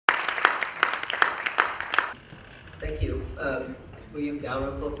Thank you, William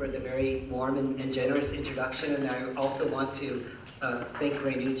Dalrymple, for the very warm and generous introduction. And I also want to thank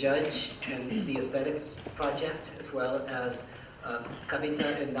Renu Judge and the Aesthetics Project, as well as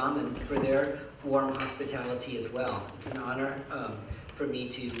Kavita and Naman for their warm hospitality as well. It's an honor for me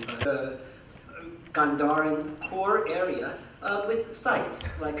to the Gandharan core area with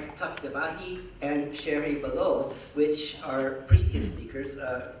sites like Takdavahi and Sherry Balol, which our previous speakers,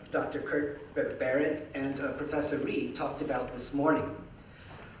 Dr. Kurt Barrett and Professor Reed, talked about this morning.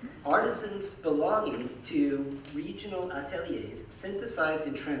 Artisans belonging to regional ateliers synthesized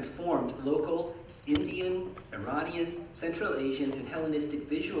and transformed local Indian, Iranian, Central Asian, and Hellenistic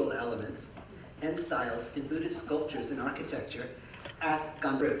visual elements and styles in Buddhist sculptures and architecture at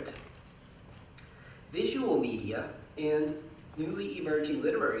Gandharan. Visual media and newly emerging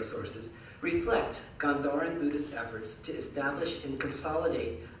literary sources reflect Gandharan Buddhist efforts to establish and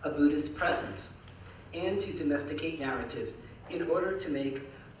consolidate a Buddhist presence and to domesticate narratives in order to make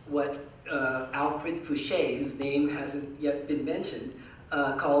what Wilfrid, whose name hasn't yet been mentioned,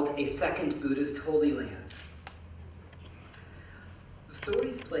 called a second Buddhist Holy Land.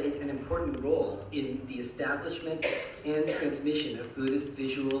 Stories played an important role in the establishment and transmission of Buddhist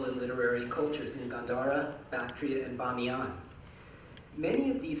visual and literary cultures in Gandhara, Bactria, and Bamiyan.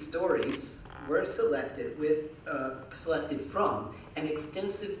 Many of these stories were selected from an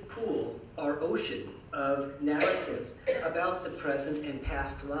extensive pool or ocean of narratives about the present and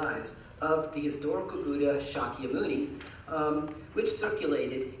past lives of the historical Buddha Shakyamuni, which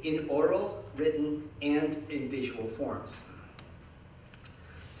circulated in oral, written, and in visual forms.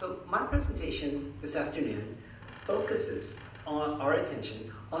 So my presentation this afternoon focuses our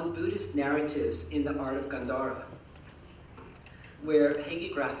attention on Buddhist narratives in the art of Gandhara, where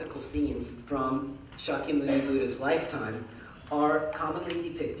hagiographical scenes from Shakyamuni Buddha's lifetime are commonly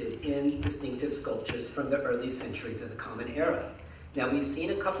depicted in distinctive sculptures from the early centuries of the Common Era. Now, we've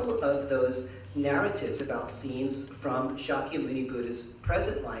seen a couple of those narratives about scenes from Shakyamuni Buddha's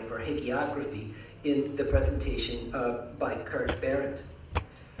present life or hagiography in the presentation by Kurt Barrett.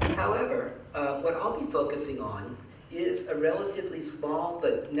 However, what I'll be focusing on is a relatively small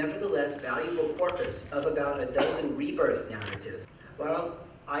but nevertheless valuable corpus of about a dozen rebirth narratives. While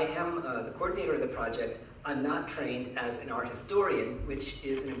I am the coordinator of the project, I'm not trained as an art historian, which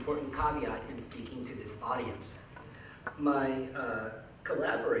is an important caveat in speaking to this audience. My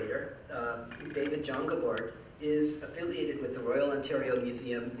collaborator, David Jongavord, is affiliated with the Royal Ontario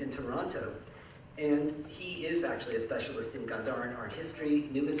Museum in Toronto, and he is actually a specialist in Gandharan art history,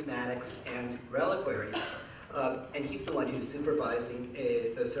 numismatics, and reliquaries. And he's the one who's supervising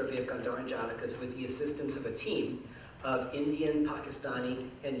the survey of Gandharan Jatakas with the assistance of a team of Indian, Pakistani,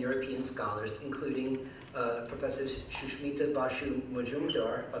 and European scholars, including Professor Shushmita Basu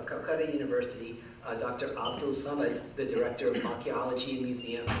Majumdar of Calcutta University, Dr. Abdul Samad, the Director of Archaeology and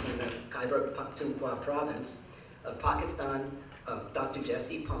Museums in the Khyber Pakhtunkhwa province of Pakistan, Dr.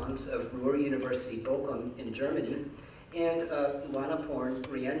 Jesse Pons of Ruhr University Bochum in Germany, and Wanaporn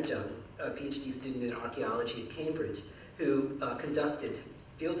Rienjung, a PhD student in archaeology at Cambridge, who conducted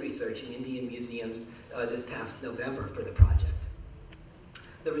field research in Indian museums this past November for the project.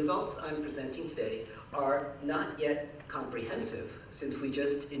 The results I'm presenting today are not yet comprehensive, since we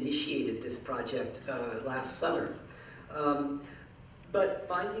just initiated this project last summer. But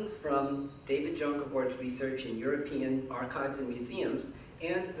findings from David Jongavord's research in European archives and museums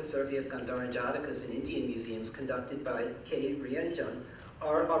and the survey of Gandharan Jatakas in Indian museums conducted by K. Rienjung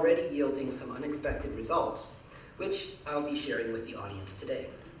are already yielding some unexpected results, which I'll be sharing with the audience today.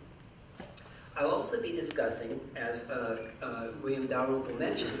 I'll also be discussing, as William Dalrymple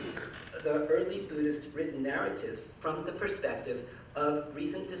mentioned, the early Buddhist written narratives from the perspective of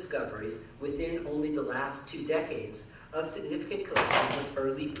recent discoveries within only the last 2 decades of significant collections of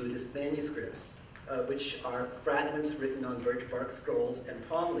early Buddhist manuscripts, which are fragments written on birch-bark scrolls and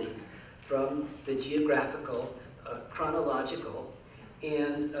palm leaves from the geographical, chronological,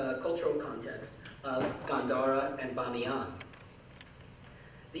 and cultural context of Gandhara and Bamiyan.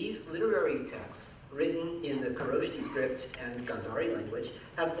 These literary texts, written in the Kharoshthi script and Gandhari language,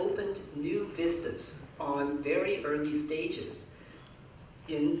 have opened new vistas on very early stages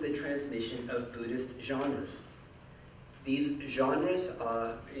in the transmission of Buddhist genres. These genres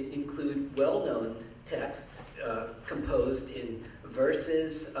include well-known texts composed in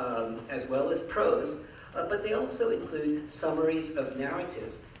verses as well as prose, but they also include summaries of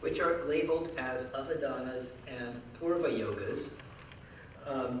narratives, which are labeled as Avadanas and Purva Yogas,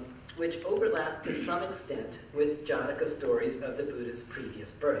 which overlap to some extent with Jataka stories of the Buddha's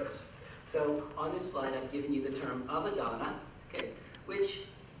previous births. So on this slide, I've given you the term Avadana, okay, which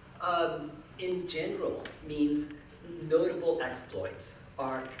in general means notable exploits,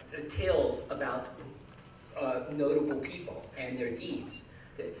 are tales about notable people and their deeds,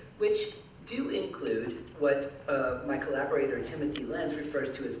 okay, which do include what my collaborator Timothy Lenz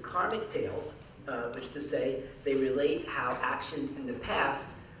refers to as karmic tales, which to say they relate how actions in the past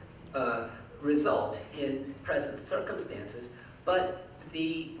result in present circumstances, but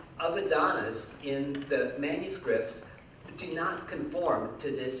the Avadanas in the manuscripts do not conform to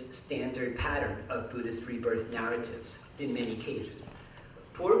this standard pattern of Buddhist rebirth narratives in many cases.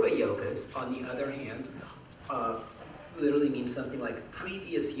 Purva yogas, on the other hand, literally means something like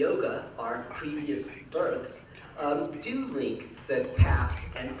previous yoga, or previous births, do link the past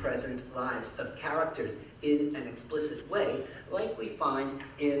and present lives of characters in an explicit way, like we find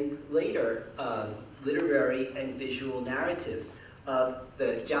in later literary and visual narratives of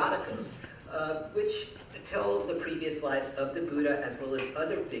the Jatakas, which tell the previous lives of the Buddha as well as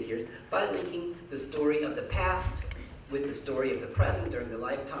other figures by linking the story of the past with the story of the present during the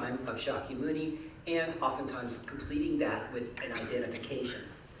lifetime of Shakyamuni, and oftentimes completing that with an identification.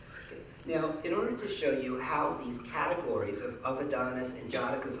 Okay. Now, in order to show you how these categories of Avadanas and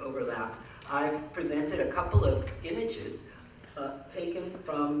Jatakas overlap, I've presented a couple of images taken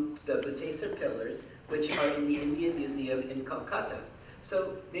from the Bhutasar pillars, which are in the Indian Museum in Calcutta.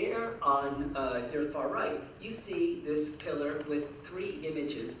 So there on your far right, you see this pillar with 3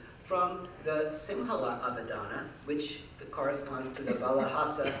 images from the Simhala Avadana, which corresponds to the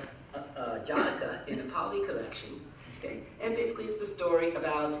Valahasa Jataka in the Pali collection. Okay? And basically it's the story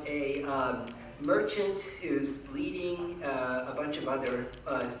about a merchant who's leading a bunch of other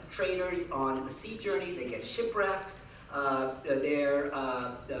traders on a sea journey. They get shipwrecked.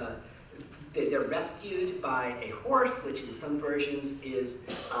 They're rescued by a horse, which in some versions is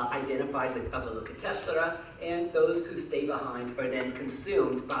identified with Avalokiteshvara, and those who stay behind are then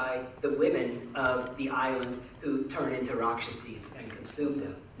consumed by the women of the island who turn into Rakshasis and consume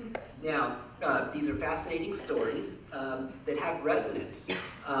them. Now, these are fascinating stories that have resonance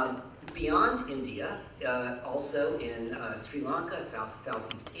beyond India, also in Sri Lanka,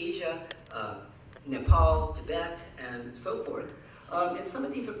 Southeast Asia, Nepal, Tibet, and so forth. And some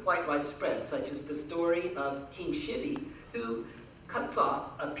of these are quite widespread, such as the story of King Shivi, who cuts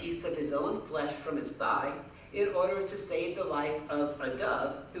off a piece of his own flesh from his thigh in order to save the life of a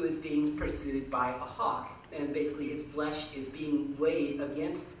dove who is being pursued by a hawk. And basically his flesh is being weighed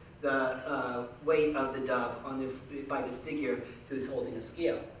against the weight of the dove on by this figure who is holding a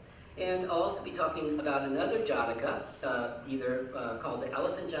scale. And I'll also be talking about another Jataka, either called the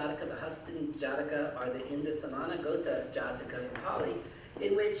Elephant Jataka, the Huston Jataka, or the Indasamana Gota Jataka in Pali,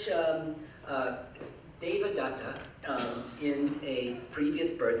 in which Devadatta, in a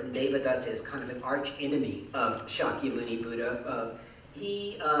previous birth, and Devadatta is kind of an arch enemy of Shakyamuni Buddha,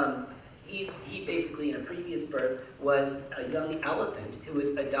 he basically in a previous birth was a young elephant who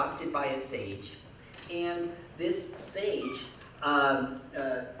was adopted by a sage, and this sage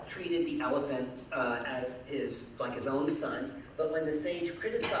treated the elephant as his own son, but when the sage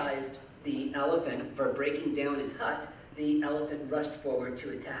criticized the elephant for breaking down his hut, the elephant rushed forward to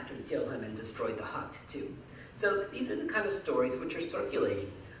attack and kill him and destroyed the hut too. So these are the kind of stories which are circulating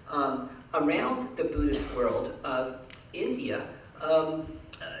around the Buddhist world of India,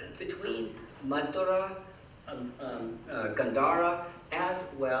 between Mathura, Gandhara,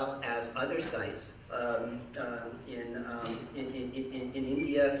 as well as other sites in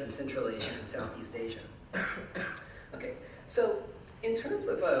India, in Central Asia, and Southeast Asia. Okay, so in terms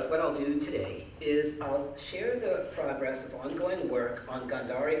of what I'll do today is I'll share the progress of ongoing work on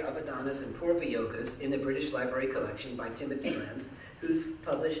Gandhari Avadanas and Purva Yogas in the British Library collection by Timothy Lenz, who's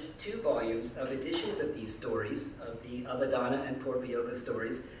published 2 volumes of editions of these stories, of the Avadana and Purva Yoga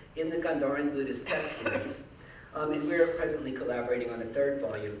stories, in the Gandharan Buddhist text series. And we're presently collaborating on a 3rd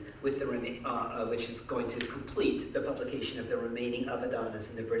volume with the which is going to complete the publication of the remaining Avadanas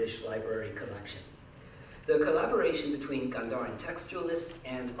in the British Library collection. The collaboration between Gandharan textualists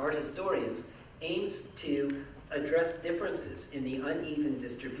and art historians aims to address differences in the uneven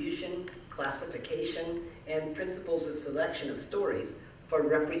distribution, classification, and principles of selection of stories for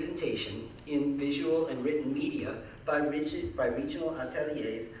representation in visual and written media by regional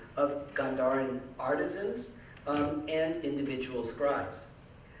ateliers of Gandharan artisans, and individual scribes.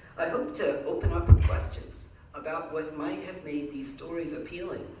 I hope to open up questions about what might have made these stories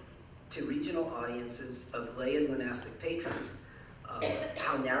appealing to regional audiences of lay and monastic patrons,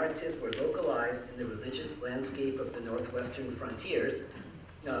 how narratives were localized in the religious landscape of the northwestern frontiers,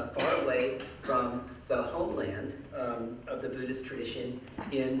 far away from the homeland of the Buddhist tradition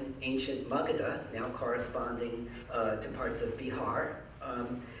in ancient Magadha, now corresponding to parts of Bihar,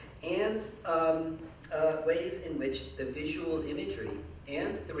 and ways in which the visual imagery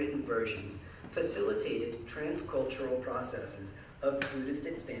and the written versions facilitated transcultural processes of Buddhist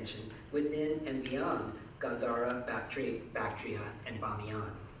expansion within and beyond Gandhara, Bactria, and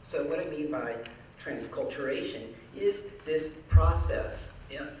Bamiyan. So what I mean by transculturation is this process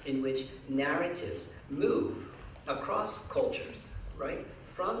in which narratives move across cultures, right?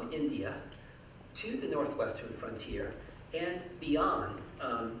 From India to the northwestern frontier and beyond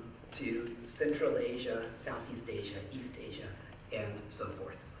to Central Asia, Southeast Asia, East Asia, and so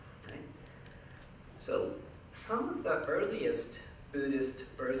forth. Right? So some of the earliest Buddhist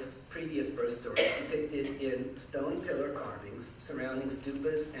previous birth stories depicted in stone pillar carvings surrounding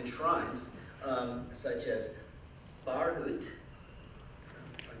stupas and shrines, such as Barhut,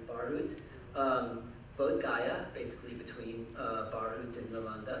 Bodh Gaya, basically between Barhut and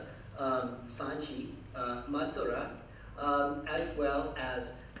Nalanda, Sanchi, Mathura, as well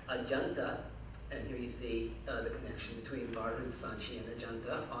as Ajanta, and here you see the connection between Barhut, Sanchi, and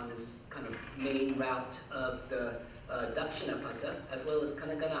Ajanta on this kind of main route of the Dakshinapata, as well as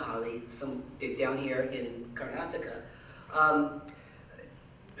Kanaganahalli, some down here in Karnataka,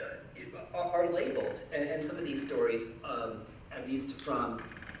 are labeled, and some of these stories, at least from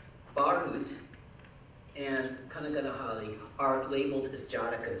Barhut and Kanaganahalli, are labeled as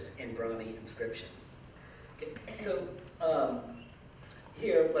Jatakas in Brahmi inscriptions. Okay. So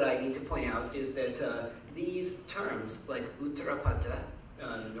here, what I need to point out is that these terms, like Uttarapata,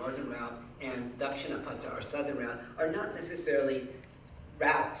 northern route, and Dakshinapata, or southern route, are not necessarily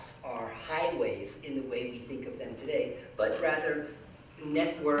routes or highways in the way we think of them today, but rather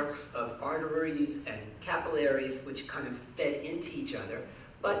networks of arteries and capillaries which kind of fed into each other.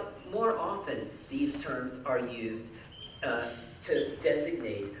 But more often, these terms are used to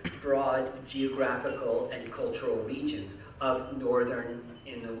designate broad geographical and cultural regions of northern,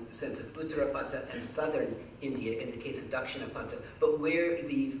 in the sense of Uttarapata, and southern India in the case of Dakshinapata. But where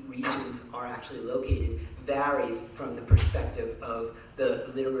these regions are actually located varies from the perspective of the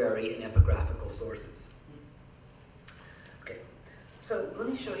literary and epigraphical sources. Okay, so let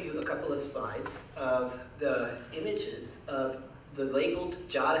me show you a couple of slides of the images of the labeled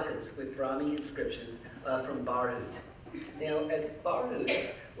Jatakas with Brahmi inscriptions from Barhut. Now, at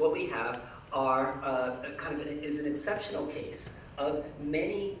Barhut, what we have are is an exceptional case of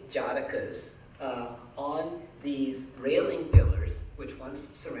many Jatakas on these railing pillars, which once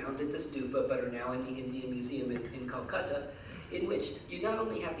surrounded the stupa but are now in the Indian Museum in Calcutta, in which you not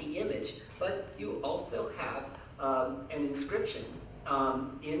only have the image, but you also have an inscription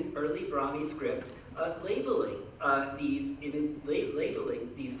in early Brahmi script labeling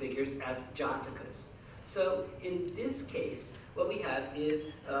these figures as Jatakas. So in this case, what we have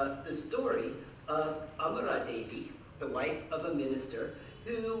is the story of Amara Devi, the wife of a minister,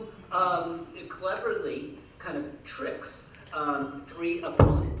 who cleverly kind of tricks 3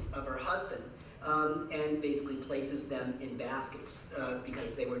 opponents of her husband and basically places them in baskets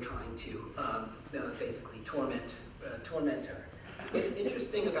because they were trying to basically torment her. What's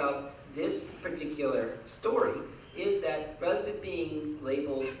interesting about this particular story is that rather than being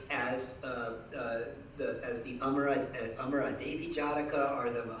labeled as the Amara Devi Jataka, or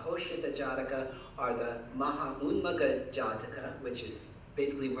the Mahoshita Jataka, or the Mahaunmaga Jataka, which is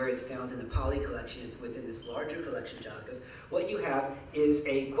basically where it's found in the Pali collection, it's within this larger collection of Jatakas, what you have is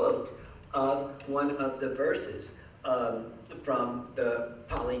a quote of one of the verses from the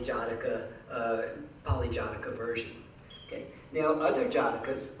Pali Jataka version. Okay. Now, other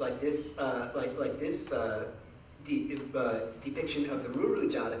Jatakas, like this, depiction of the Ruru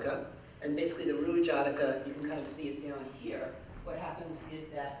Jataka, and basically the Ruru Jataka, you can kind of see it down here. What happens is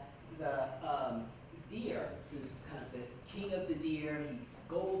that the deer, who's kind of the king of the deer, he's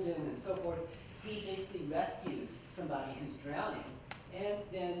golden and so forth, he basically rescues somebody who's drowning, and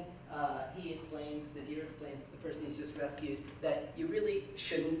then the deer explains to the person he's just rescued that you really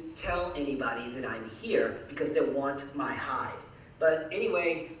shouldn't tell anybody that I'm here because they'll want my hide. But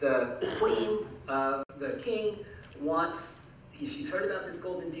anyway, the queen, the king, she's heard about this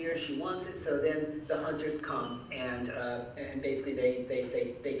golden deer, she wants it, so then the hunters come and basically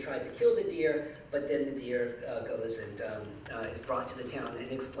they try to kill the deer, but then the deer goes and is brought to the town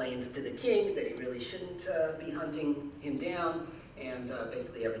and explains to the king that he really shouldn't be hunting him down, and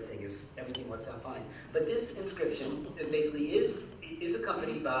basically everything works out fine. But this inscription basically is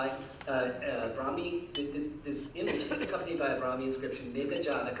accompanied by Brahmi. This image is accompanied by a Brahmi inscription, Mega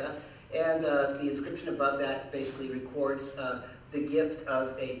Jataka, and the inscription above that basically records the gift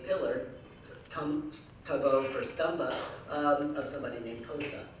of a pillar, tabo for stamba, of somebody named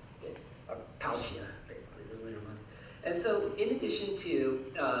Posa, or Palshia, basically, the lunar month. And so in addition to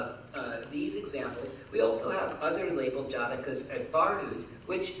these examples, we also have other labeled Jatakas at Barhut,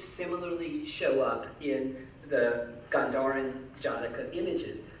 which similarly show up in the Gandharan Jataka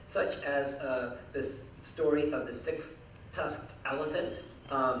images, such as this story of the six-tusked elephant,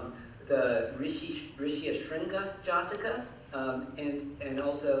 the Rishyashringa Jataka, and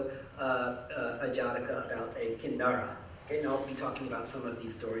also a Jataka about a Kinnara. Okay, and I'll be talking about some of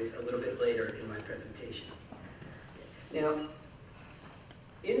these stories a little bit later in my presentation. Now,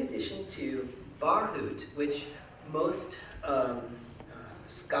 in addition to Barhut, which most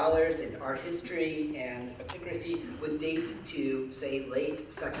scholars in art history and epigraphy would date to, say, late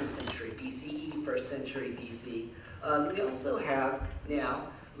 2nd century BCE, 1st century BC, we also have now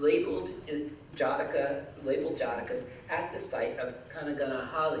labeled Jatakas at the site of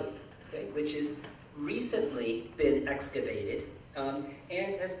Kanaganahalli, okay, which has recently been excavated and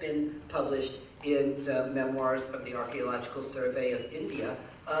has been published in the Memoirs of the Archaeological Survey of India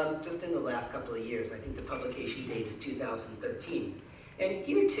just in the last couple of years. I think the publication date is 2013. And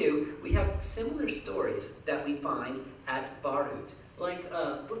here too, we have similar stories that we find at Barhut, like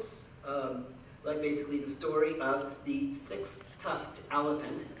basically the story of the six-tusked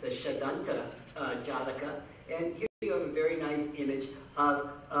elephant, the Shadanta Jataka. And here you have a very nice image of,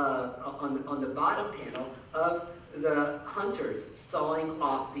 on the bottom panel, of the hunters sawing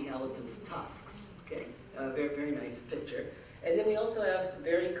off the elephant's tusks. Okay, very, very nice picture. And then we also have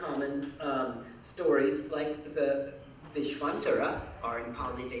very common stories like the Vishvantara, or in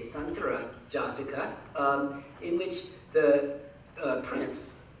Pali Vesantara Jataka, in which the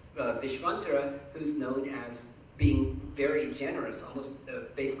prince, Vishvantara, who's known as being very generous, almost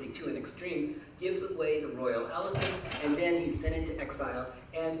basically to an extreme, gives away the royal elephant, and then he's sent into exile,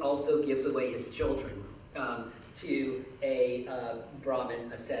 and also gives away his children to a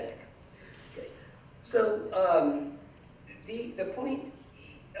Brahmin ascetic. Okay. So the point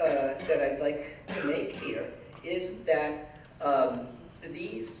that I'd like to make here is that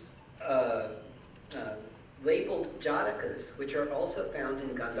these labeled Jatakas, which are also found in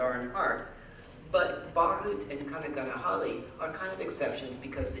Gandharan art, but Barhut and Kanaganahalli are kind of exceptions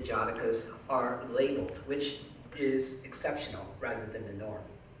because the Jatakas are labeled, which is exceptional rather than the norm.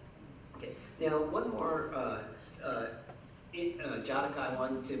 Okay. Now, one more Jataka I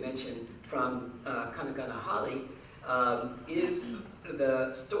wanted to mention from Kanaganahalli is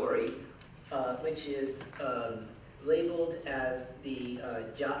the story, which is labeled as the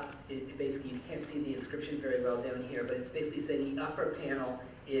basically, you can't see the inscription very well down here, but it's basically saying the upper panel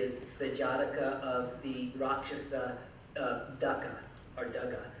is the Jataka of the Rakshasa Daka, or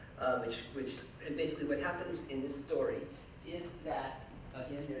Daga, which and basically what happens in this story is that,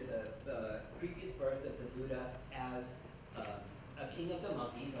 again, there's a previous birth of the Buddha as a king of the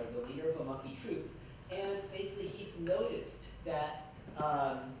monkeys, or the leader of a monkey troop, and basically he's noticed that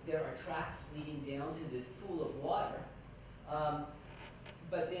there are tracks leading down to this pool of water,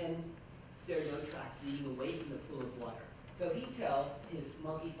 but then there are no tracks leading away from the pool of water. So he tells his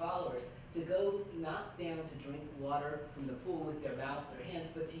monkey followers to go not down to drink water from the pool with their mouths or hands,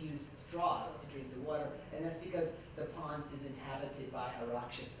 but to use straws to drink the water, and that's because the pond is inhabited by a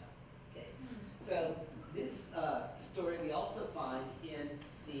Rakshasa. Okay. So this story we also find in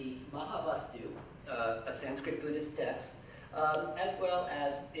the Mahavastu, a Sanskrit Buddhist text, as well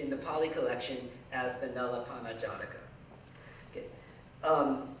as in the Pali collection as the Nalapana Jataka. Okay.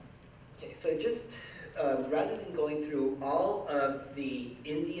 Okay, so just rather than going through all of the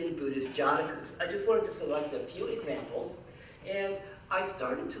Indian Buddhist Jatakas, I just wanted to select a few examples, and I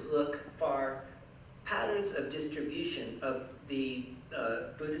started to look for patterns of distribution of the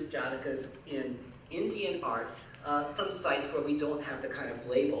Buddhist Jatakas in Indian art from sites where we don't have the kind of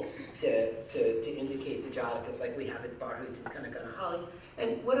labels to indicate the Jatakas like we have at Barhut and Kanaganahalli.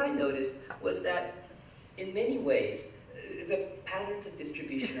 And what I noticed was that in many ways, the patterns of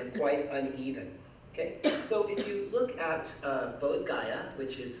distribution are quite uneven. Okay? So if you look at Bodh Gaya,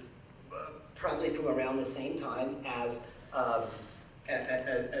 which is probably from around the same time as Barhut,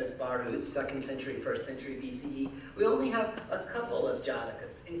 2nd century, 1st century BCE, we only have a couple of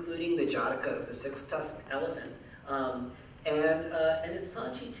Jatakas, including the Jataka of the six-tusked elephant. And in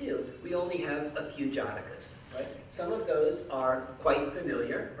Sanchi too, we only have a few Jatakas, right? Some of those are quite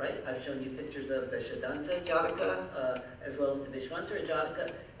familiar, right? I've shown you pictures of the Shadanta Jataka, as well as the Vishvantara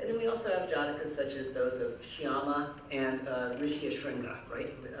Jataka. And then we also have Jatakas such as those of Shyama and Rishyashringa,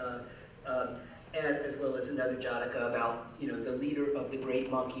 right? And as well as another Jataka about, the leader of the great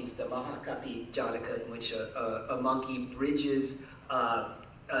monkeys, the Mahakapi Jataka, in which a monkey bridges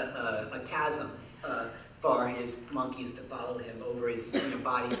a chasm for his monkeys to follow him over his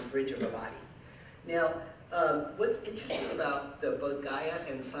body, the bridge of a body. Now, what's interesting about the Bodh Gaya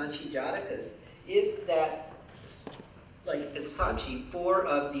and Sanchi Jatakas is that, like in Sanchi, 4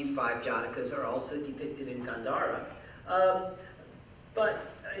 of these 5 Jatakas are also depicted in Gandhara, but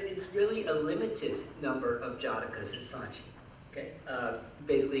it's really a limited number of Jatakas in Sanchi. Okay,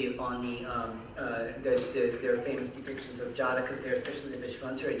 basically on there are famous depictions of Jatakas there, especially the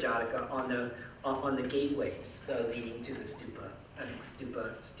Vishvantara Jataka on the gateways leading to the stupa. I think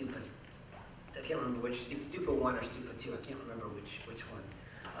stupa. I can't remember which. It's stupa 1 or stupa 2. I can't remember which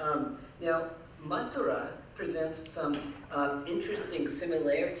one. Now, Mathura presents some interesting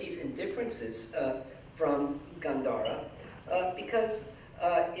similarities and differences from Gandhara because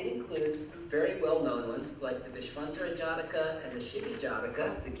it includes very well-known ones like the Vishvantara Jataka and the Shivi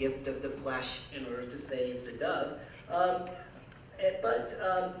Jataka, the gift of the flesh in order to save the dove. But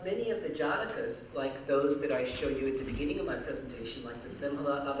many of the Jatakas, like those that I showed you at the beginning of my presentation, like the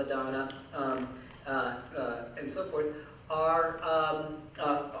Simhala, Avadana, and so forth, are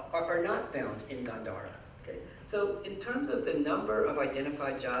not found in Gandhara. Okay? So in terms of the number of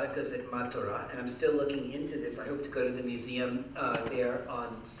identified Jatakas at Mathura, and I'm still looking into this, I hope to go to the museum there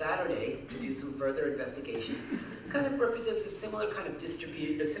on Saturday to do some further investigations, kind of represents a similar kind of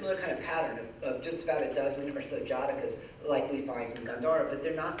a similar kind of pattern of just about a dozen or so Jatakas like we find in Gandhara, but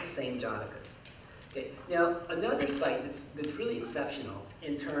they're not the same Jatakas. Okay. Now, another site that's really exceptional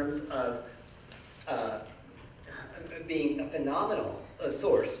in terms of being a phenomenal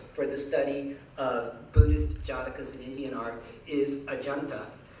source for the study of Buddhist Jatakas in Indian art is Ajanta,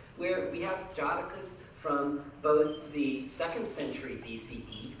 where we have Jatakas from both the 2nd century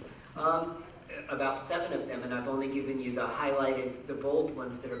BCE, about 7 of them, and I've only given you the highlighted, the bold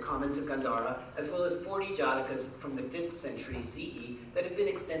ones that are common to Gandhara, as well as 40 Jatakas from the 5th century CE that have been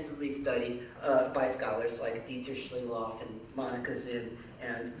extensively studied by scholars like Dieter Schlingloff and Monica Zinn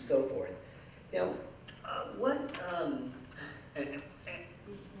and so forth. Now,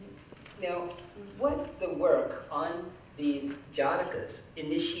 what the work on these Jatakas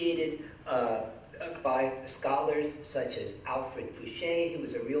initiated by scholars such as Alfred Fouché, who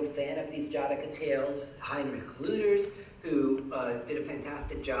was a real fan of these Jataka tales, Heinrich Luders, who did a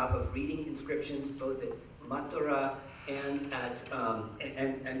fantastic job of reading inscriptions both at Mathura and at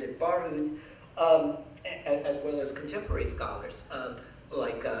Barhut, as well as contemporary scholars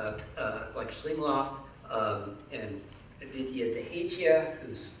like Schlingloff and Vidya Dehagia,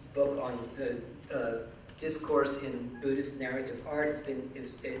 whose book on discourse in Buddhist narrative art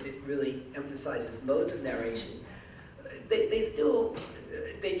it really emphasizes modes of narration.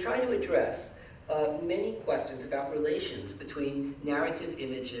 They try to address many questions about relations between narrative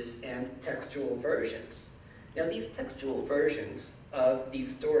images and textual versions. Now, these textual versions of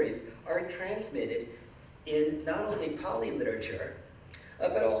these stories are transmitted in not only Pali literature,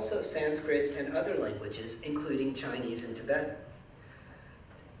 but also Sanskrit and other languages, including Chinese and Tibetan.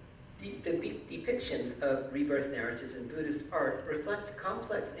 The depictions of rebirth narratives in Buddhist art reflect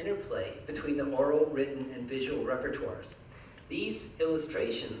complex interplay between the oral, written, and visual repertoires. These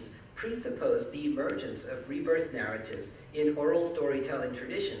illustrations presuppose the emergence of rebirth narratives in oral storytelling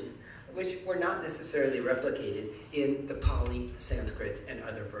traditions, which were not necessarily replicated in the Pali, Sanskrit, and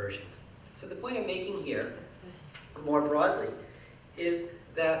other versions. So the point I'm making here, more broadly, is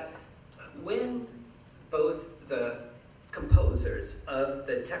that when both the composers of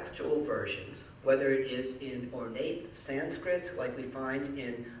the textual versions, whether it is in ornate Sanskrit, like we find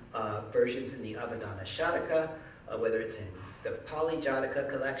in versions in the Avadana Shataka, whether it's in the Pali Jataka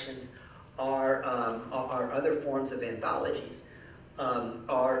collections, or other forms of anthologies,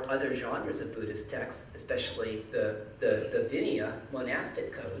 or other genres of Buddhist texts, especially the Vinaya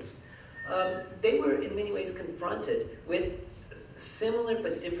monastic codes, they were in many ways confronted with similar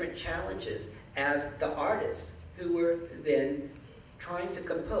but different challenges as the artists who were then trying to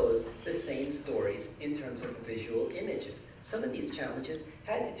compose the same stories in terms of visual images. Some of these challenges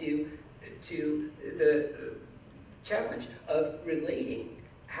had to do to the challenge of relating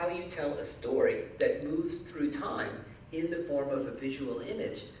how you tell a story that moves through time in the form of a visual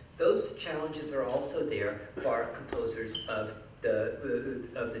image. Those challenges are also there for composers of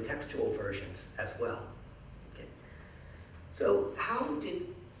the textual versions as well. Okay. So how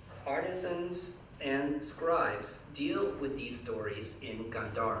did artisans and scribes deal with these stories in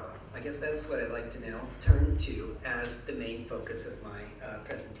Gandhara? I guess that's what I'd like to now turn to as the main focus of my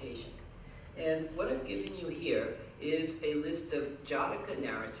presentation. And what I've given you here is a list of Jataka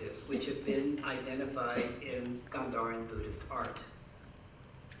narratives which have been identified in Gandharan Buddhist art.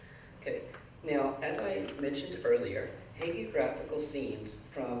 Okay, now as I mentioned earlier, hagiographical scenes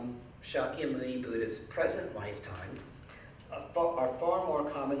from Shakyamuni Buddha's present lifetime are far more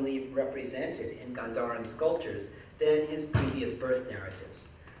commonly represented in Gandharan sculptures than his previous birth narratives.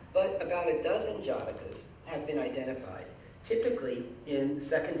 But about a dozen Jatakas have been identified, typically in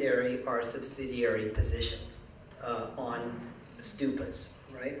secondary or subsidiary positions on stupas,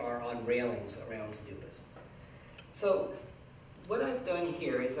 right, or on railings around stupas. So what I've done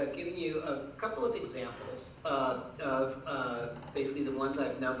here is I've given you a couple of examples of basically the ones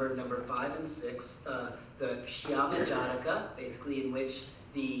I've numbered, number 5 and 6, the Shyama Jataka, basically in which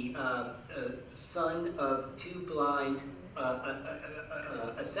the son of two blind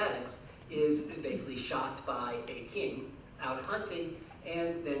ascetics is basically shot by a king out hunting,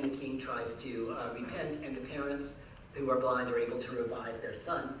 and then the king tries to repent, and the parents who are blind are able to revive their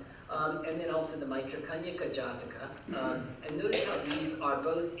son. And then also the Maitrakanyaka Jataka. And notice how these are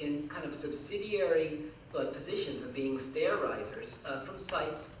both in kind of subsidiary positions of being stair risers from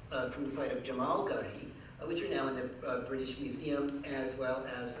sites, from the site of Jamalgarhi, which are now in the British Museum, as well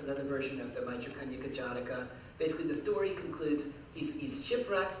as another version of the Maitrakanyaka Jataka. Basically, the story concludes he's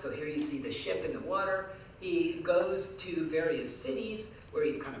shipwrecked, so here you see the ship in the water. He goes to various cities where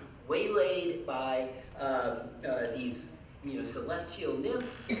he's kind of waylaid by these celestial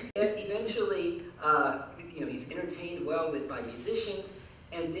nymphs, and eventually he's entertained well by musicians,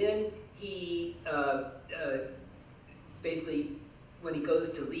 and then he basically, when he goes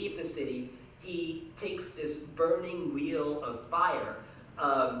to leave the city, he takes this burning wheel of fire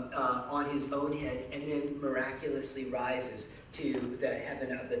on his own head, and then miraculously rises to the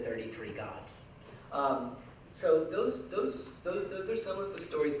heaven of the 33 gods. So those are some of the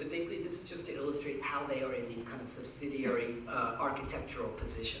stories, but basically this is just to illustrate how they are in these kind of subsidiary architectural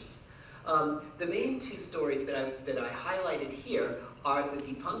positions. The main two stories that I highlighted here are the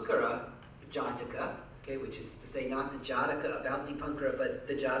Dipankara Jataka, okay, which is to say not the Jataka about Dipankara, but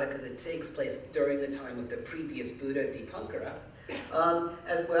the Jataka that takes place during the time of the previous Buddha Dipankara,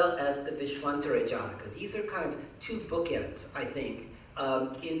 as well as the Vishwantara Jataka. These are kind of two bookends, I think,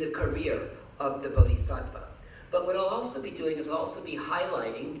 in the career of the Bodhisattva. But what I'll also be doing is I'll also be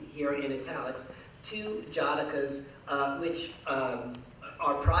highlighting here in italics two Jatakas which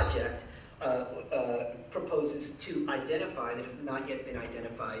our project proposes to identify that have not yet been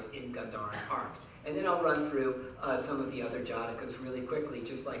identified in Gandharan art. And then I'll run through some of the other Jatakas really quickly,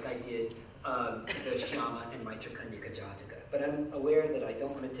 just like I did the Shyama and Maitrakanyaka Jataka. But I'm aware that I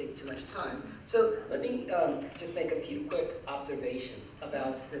don't want to take too much time. So let me just make a few quick observations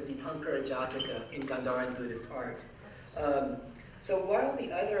about the Dipankara Jataka in Gandharan Buddhist art. So while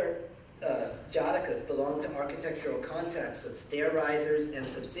the other Jatakas belong to architectural contexts of stair risers and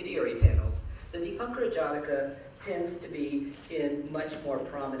subsidiary panels, the Dipankara Jataka tends to be in much more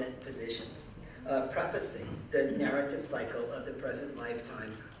prominent positions, prefacing the narrative cycle of the present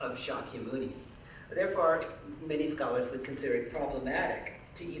lifetime of Shakyamuni. Therefore, many scholars would consider it problematic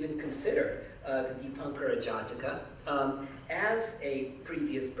to even consider the Dipankara Jataka as a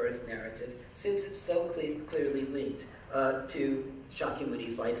previous birth narrative, since it's so clearly linked to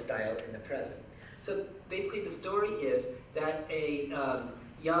Shakyamuni's lifestyle in the present. So basically the story is that a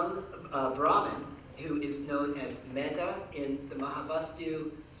young Brahmin, who is known as Megha in the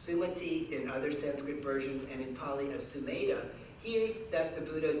Mahavastu, Sumati in other Sanskrit versions, and in Pali as Sumedha, hears that the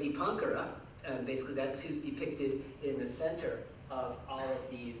Buddha Dipankara, and basically that's who's depicted in the center of all of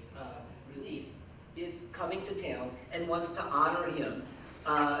these reliefs, is coming to town and wants to honor him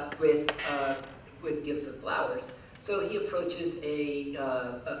with gifts of flowers. So he approaches a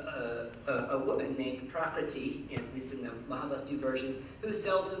woman named Prakriti, at least in the Mahavastu version, who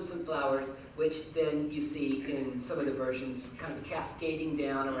sells him some flowers, which then you see in some of the versions kind of cascading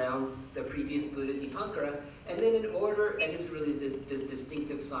down around the previous Buddha Dipankara. And then in order, and this is really the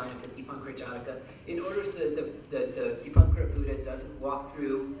distinctive sign of the Dipankara Jataka, in order so that the Dipankara Buddha doesn't walk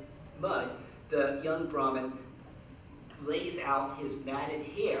through mud, the young Brahmin lays out his matted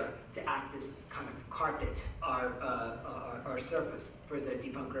hair to act as kind of carpet or surface for the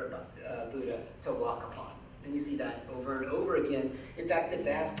Dipankara Buddha to walk upon. And you see that over and over again. In fact, the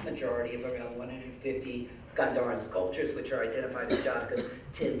vast majority of around 150 Gandharan sculptures, which are identified as Jatakas,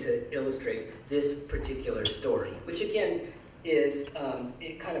 tend to illustrate this particular story, which again is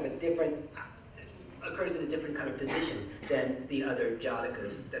kind of a different, occurs in a different kind of position than the other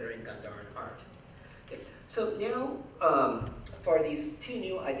Jatakas that are in Gandharan art. Okay. So now, for these two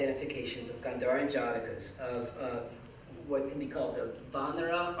new identifications of Gandharan Jatakas, of what can be called the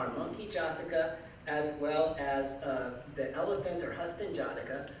Vanara or monkey Jataka, as well as the elephant or Hustan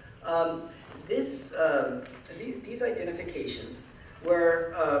Jataka, these identifications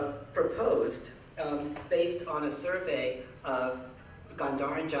were proposed based on a survey of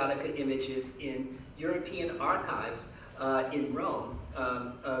Gandharan Jataka images in European archives in Rome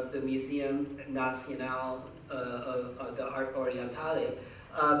of the Museum Nazionale d'Arte Orientale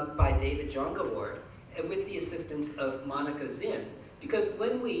by David Jongewaard, with the assistance of Monica Zinn. Because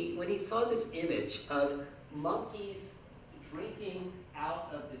when he saw this image of monkeys drinking out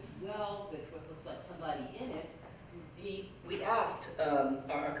of this well with what looks like somebody in it, we asked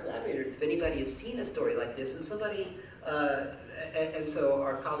our collaborators if anybody had seen a story like this, and so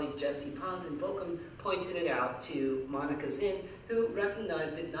our colleague Jesse Pons in Bochum pointed it out to Monica Zinn, who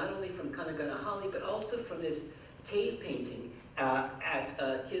recognized it not only from Kanaganahalli, but also from this cave painting at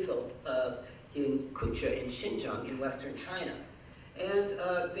Kizil in Kucha in Xinjiang in western China. And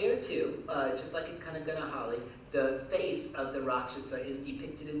there too, just like in Kanaganahalli, the face of the Rakshasa is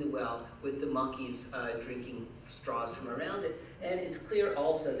depicted in the well with the monkeys drinking straws from around it. And it's clear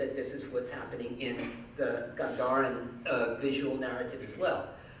also that this is what's happening in the Gandharan visual narrative as well.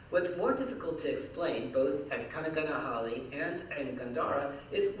 What's more difficult to explain, both at Kanaganahalli and in Gandhara,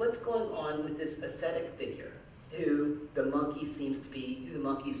 is what's going on with this ascetic figure who the monkeys seem to be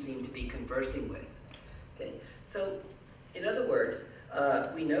conversing with. Okay, so in other words,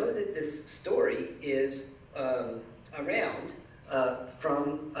 we know that this story is around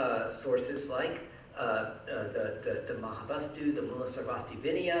from sources like the Mahavastu, the Mulasarvasti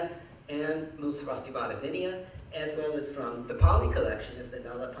Vinaya, and Mulasarvastivada Vinaya, as well as from the Pali collection as the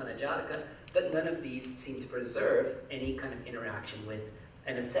Nala Panajataka, but none of these seem to preserve any kind of interaction with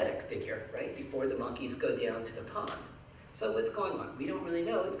an ascetic figure, right, before the monkeys go down to the pond. So what's going on? We don't really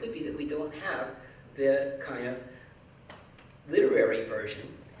know. It could be that we don't have the kind of literary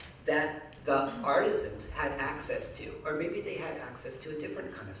version that the artisans had access to, or maybe they had access to a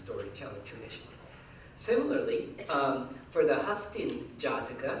different kind of storytelling tradition. Similarly, for the Hastin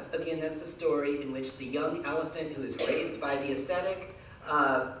Jataka, again, that's the story in which the young elephant who is raised by the ascetic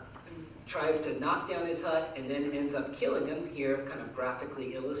tries to knock down his hut and then ends up killing him, here kind of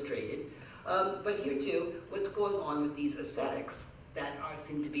graphically illustrated. But here too, what's going on with these ascetics that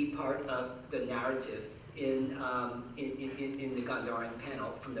seem to be part of the narrative in the Gandharan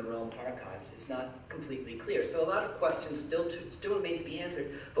panel from the Rome archives is not completely clear. So a lot of questions still remain to be answered.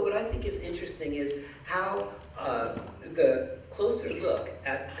 But what I think is interesting is how the closer look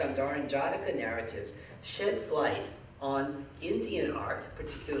at Gandharan Jataka narratives sheds light on Indian art,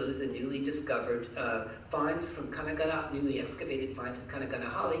 particularly the newly discovered finds from newly excavated finds in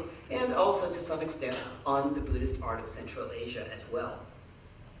Kanaganahalli, and also to some extent on the Buddhist art of Central Asia as well.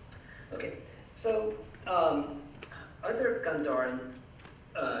 Okay, so other Gandharan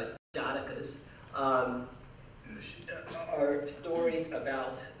Jatakas are stories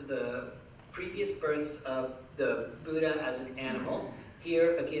about the previous births of the Buddha as an animal.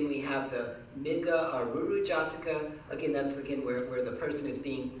 Here, again, we have the Miga Aruru Jataka. Again, that's where the person is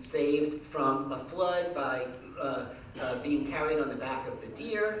being saved from a flood by being carried on the back of the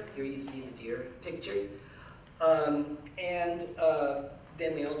deer. Here you see the deer pictured. Then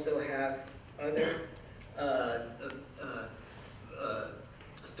we also have other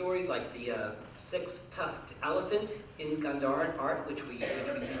stories like the six-tusked elephant in Gandharan art, which we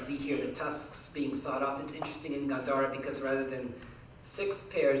see here, the tusks being sawed off. It's interesting in Gandhara because rather than 6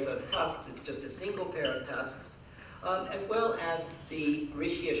 pairs of tusks, it's just a single pair of tusks, as well as the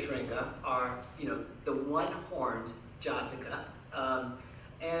Rishya Shringa are, the one-horned Jataka.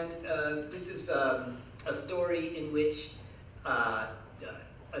 This is a story in which a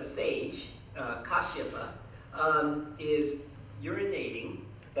sage, Kashyapa, is urinating,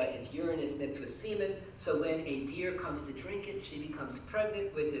 but his urine is mixed with semen, so when a deer comes to drink it, she becomes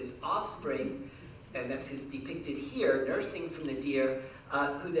pregnant with his offspring, and that's who's depicted here, nursing from the deer,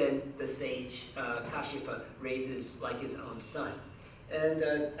 who then the sage, Kashyapa, raises like his own son. And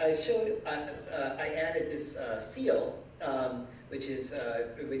I added this seal, which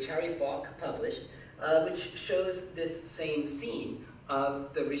Harry Falk published, which shows this same scene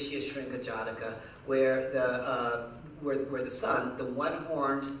of the Rishya Shringa Jataka, where the son, the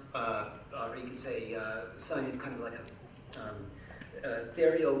one-horned, or you could say son is kind of like a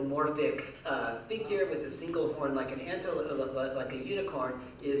theriomorphic figure with a single horn like an antelope, like a unicorn,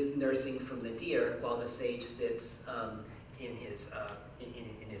 is nursing from the deer while the sage sits in his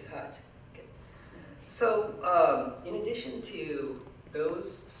hut. Okay. So in addition to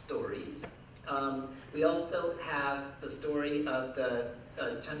those stories, we also have the story of the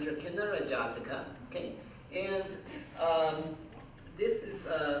Chandrakinara Jataka, okay? And this is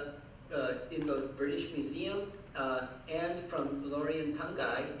in both British Museum and from Laurier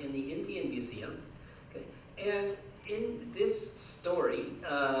Tangai in the Indian Museum. Okay? And in this story,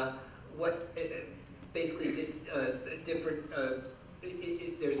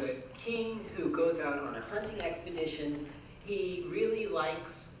 there's a king who goes out on a hunting expedition He really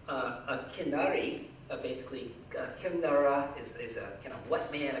likes a Kinnari. Basically, Kimnara is a kind of what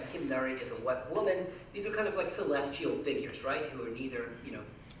man, a Kimnari is a what woman. These are kind of like celestial figures, right? Who are neither,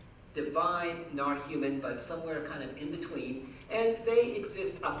 divine nor human, but somewhere kind of in between. And they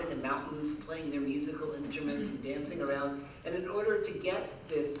exist up in the mountains, playing their musical instruments and dancing around. And in order to get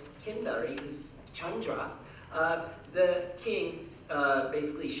this Kindari, who's Chandra, the king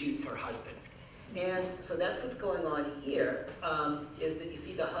basically shoots her husband. And so that's what's going on here, is that you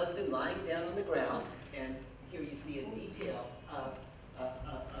see the husband lying down on the ground, and here you see a detail of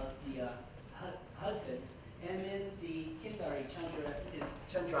the husband. And then the Kindari,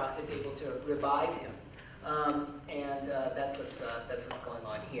 Chandra is able to revive him. And that's what's going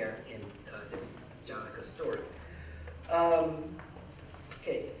on here in this Janaka story.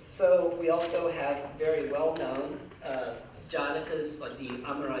 Okay, so we also have very well-known Janakas, like the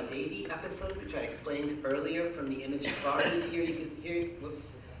Amara Devi episode, which I explained earlier from the image of Varun. Here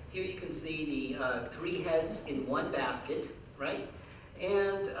you can see the 3 heads in one basket, right?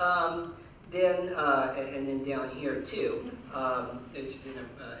 And then down here too, which is an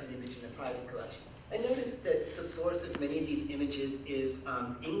image in a private collection. I noticed that the source of many of these images is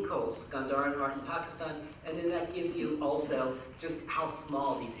Inko's Gandharan art in Pakistan, and then that gives you also just how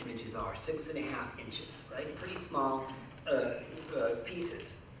small these images are, 6.5 inches, right? Pretty small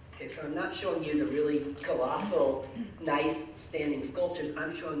pieces. Okay, so I'm not showing you the really colossal, nice standing sculptures.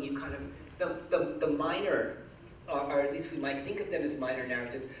 I'm showing you kind of the minor, or at least we might think of them as minor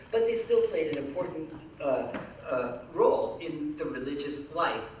narratives, but they still played an important role in the religious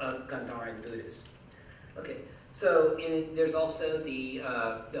life of Gandharan Buddhists. Okay, so there's also the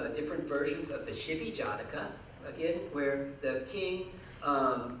different versions of the Shivi Jataka, again, where the king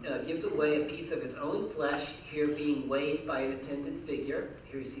gives away a piece of his own flesh, here being weighed by an attendant figure.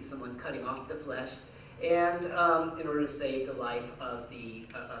 Here you see someone cutting off the flesh, and in order to save the life of the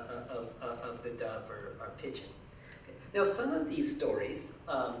dove or pigeon. Okay. Now, some of these stories,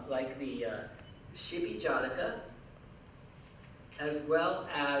 like the Shivi Jataka, as well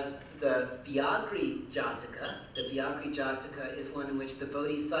as the Vyagri Jataka. The Vyagri Jataka is one in which the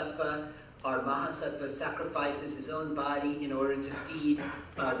Bodhisattva or Mahasattva sacrifices his own body in order to feed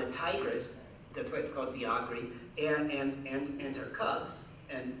the tigress. That's why it's called Vyagri, and her cubs,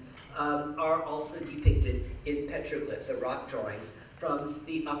 and are also depicted in petroglyphs, or rock drawings, from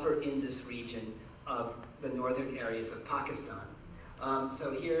the upper Indus region of the northern areas of Pakistan.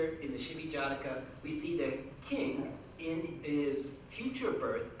 So here in the Shivi Jataka, we see the king in his future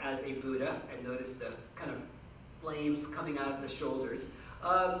birth as a Buddha, and notice the kind of flames coming out of the shoulders.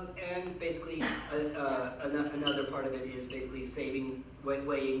 And basically, another part of it is basically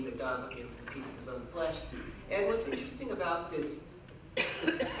weighing the dove against a piece of his own flesh. And what's interesting about this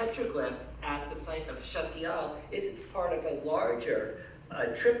petroglyph at the site of Shatial is it's part of a larger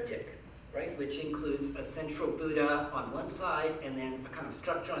triptych, right, which includes a central Buddha on one side and then a kind of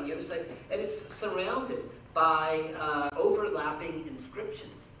structure on the other side, and it's surrounded by overlapping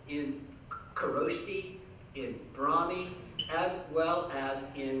inscriptions in Kharoshthi, in Brahmi, as well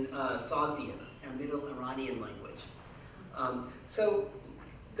as in Sogdian, a Middle Iranian language. So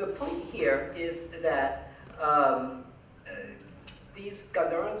the point here is that these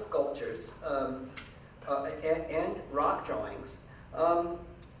Gandharan sculptures and rock drawings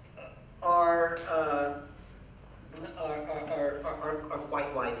are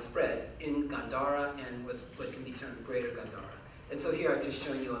quite widespread in Gandhara and what can be termed Greater Gandhara. And so here I've just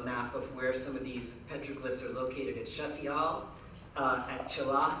shown you a map of where some of these petroglyphs are located at Shatial, at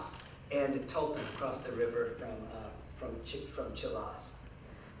Chilas, and at Tulpan across the river from Chilas.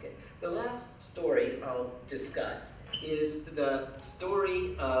 Okay. The last story I'll discuss is the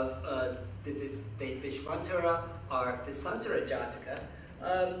story of the Vishvantara or Visantara Jataka.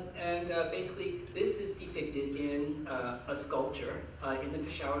 Basically, this is depicted in a sculpture in the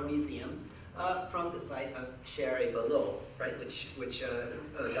Peshawar Museum from the site of Sher-e-Balol, right? Which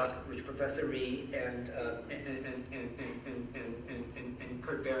Professor Ree and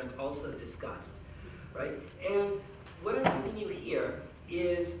Kurt Berendt also discussed, right? And what I'm giving you here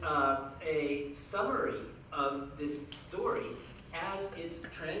is a summary of this story as it's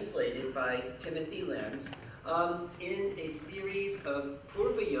translated by Timothy Lenz in a series of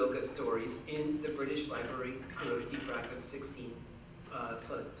Purva Yoga stories in the British Library, Kharoshthi fragments 16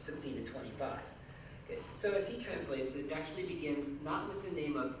 to 25. Okay. So as he translates, it actually begins not with the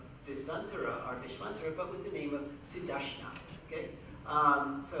name of Visantara or Vishvantara, but with the name of Sudarshana. Okay.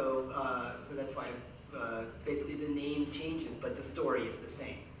 So that's why basically the name changes, but the story is the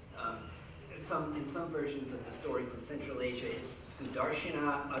same. In some versions of the story from Central Asia, it's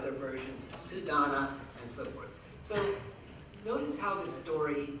Sudarshana, other versions, Sudana, and so forth. So notice how this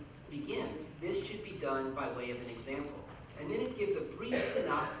story begins. This should be done by way of an example. And then it gives a brief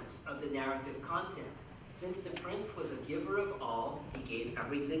synopsis of the narrative content. Since the prince was a giver of all, he gave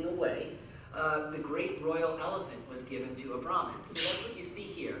everything away. The great royal elephant was given to a Brahmin. So that's what you see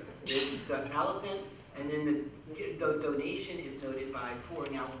here. There's the elephant, and then the donation is noted by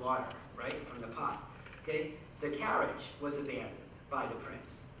pouring out water, right, from the pot. Okay? The carriage was abandoned by the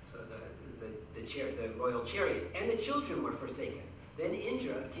prince, so the royal chariot, and the children were forsaken. Then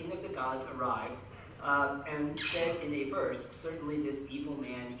Indra, king of the gods, arrived and said in a verse, certainly this evil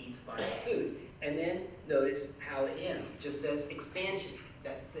man eats vile food. And then notice how it ends. It just says expansion.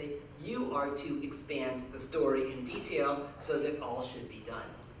 That's say you are to expand the story in detail so that all should be done.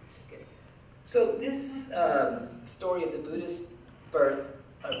 Okay. So this story of the Buddhist birth,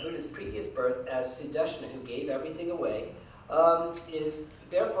 Buddha's previous birth as Sudarshana, who gave everything away, is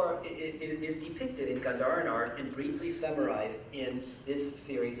therefore it is depicted in Gandharan art and briefly summarized in this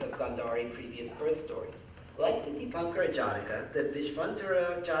series of Gandhari previous birth stories. Like the Dipankara Jataka, the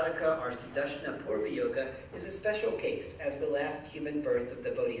Vishvantara Jataka or Sudarshana Purva Yoga is a special case as the last human birth of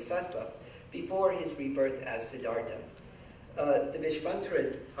the Bodhisattva before his rebirth as Siddhartha. The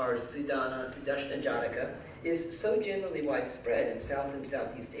Vishvantara or Sudarshana Jataka is so generally widespread in South and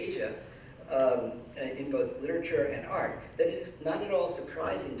Southeast Asia in both literature and art that it is not at all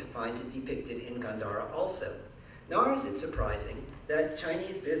surprising to find it depicted in Gandhara also. Nor is it surprising that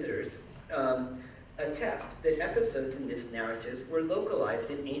Chinese visitors attest that episodes in this narratives were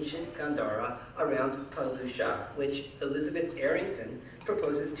localized in ancient Gandhara around Palusha, which Elizabeth Arrington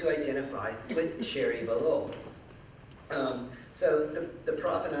proposes to identify with Sherry Balol. So the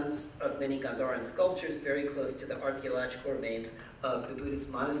provenance of many Gandharan sculptures very close to the archaeological remains of the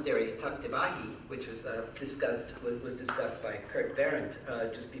Buddhist monastery at Taktabahi, which was discussed by Kurt Berendt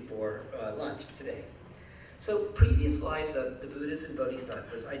just before lunch today. So previous lives of the Buddhas and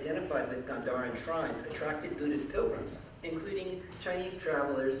Bodhisattvas identified with Gandharan shrines attracted Buddhist pilgrims, including Chinese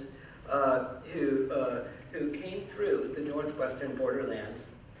travelers who came through the northwestern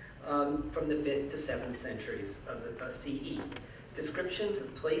borderlands from the 5th to 7th centuries of the CE. Descriptions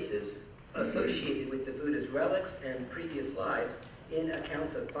of places associated with the Buddha's relics and previous lives in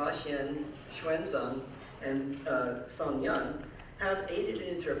accounts of Faxian, Xuanzang, and Songyan have aided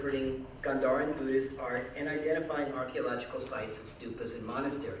in interpreting Gandharan Buddhist art and identifying archaeological sites of stupas and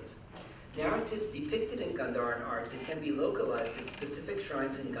monasteries. Narratives depicted in Gandharan art that can be localized at specific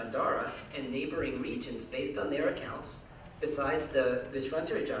shrines in Gandhara and neighboring regions based on their accounts, besides the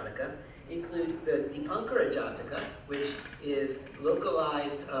Vishvantara Jataka, include the Dipankara Jataka, which is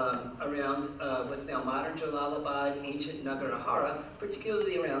localized around what's now modern Jalalabad, ancient Nagarahara,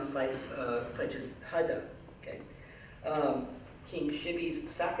 particularly around sites such as Hada. Okay? King Shibi's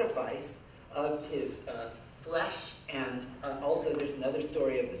sacrifice of his flesh, and also there's another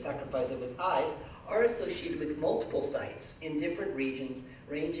story of the sacrifice of his eyes, are associated with multiple sites in different regions,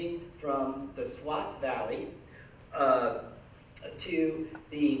 ranging from the Swat Valley to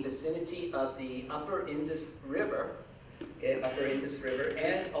the vicinity of the Upper Indus River,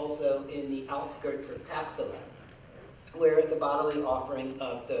 and also in the outskirts of Taxila, where the bodily offering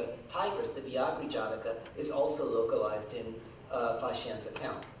of the tigress, the Vyagri Jataka, is also localized in Faxian's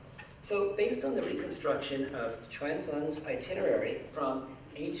account. So based on the reconstruction of Xuanzang's itinerary from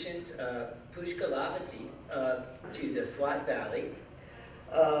ancient Pushkalavati to the Swat Valley,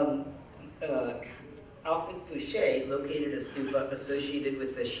 Alfred Fouché located a stupa associated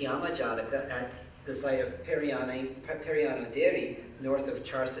with the Shyama Jataka at the site of Periano Deri, north of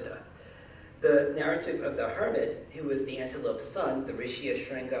Charsada. The narrative of the hermit, who was the antelope's son, the Rishya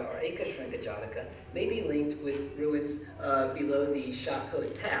Shringa or Eka Shringa Jataka, may be linked with ruins below the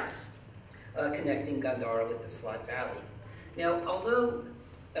Shakot Pass, connecting Gandhara with the Swat Valley. Now, although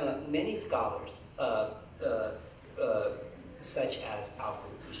many scholars, such as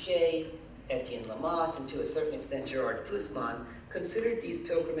Alfred Fouché, Etienne Lamotte, and to a certain extent Gerard Fussman, considered these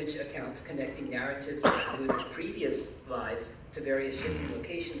pilgrimage accounts connecting narratives of the Buddha's previous lives to various shifting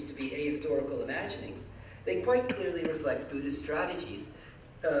locations to be ahistorical imaginings, they quite clearly reflect Buddhist strategies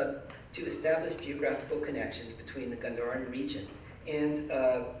to establish geographical connections between the Gandharan region and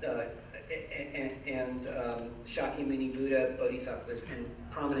Shakyamuni Buddha, Bodhisattvas, and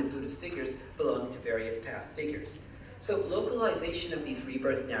prominent Buddhist figures belonging to various past figures. So localization of these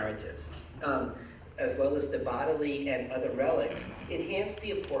rebirth narratives, as well as the bodily and other relics, enhanced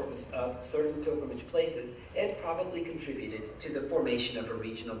the importance of certain pilgrimage places and probably contributed to the formation of a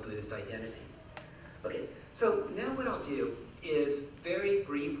regional Buddhist identity. Okay, so now what I'll do is very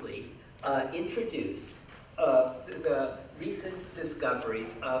briefly introduce the recent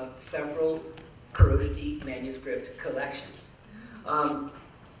discoveries of several Koroshti manuscript collections.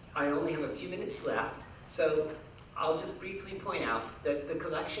 I only have a few minutes left, so I'll just briefly point out that the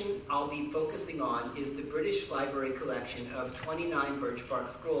collection I'll be focusing on is the British Library collection of 29 birch-bark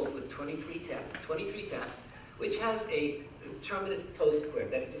scrolls with 23 texts, which has a terminus postquem,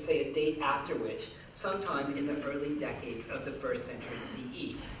 that's to say a date after which, sometime in the early decades of the 1st century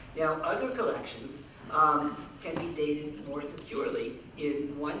CE. Now, other collections can be dated more securely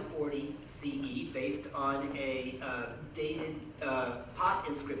in 140 CE based on a dated pot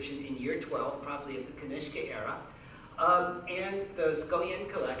inscription in year 12, probably of the Kanishka era, and the Skoyen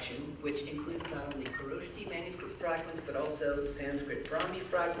collection, which includes not only Koroshti manuscript fragments, but also Sanskrit Brahmi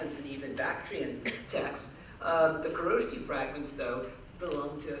fragments and even Bactrian texts. The Koroshti fragments, though,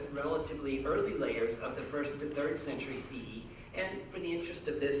 belong to relatively early layers of the 1st to 3rd century CE, and for the interest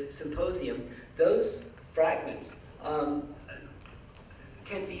of this symposium, those fragments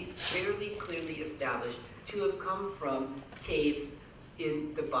can be fairly clearly established to have come from caves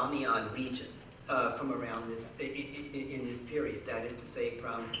in the Bamiyan region from around this, in this period. That is to say,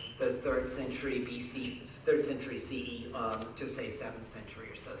 from the 3rd century BC, 3rd century CE to say 7th century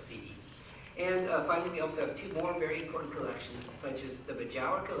or so CE. And finally, we also have 2 more very important collections, such as the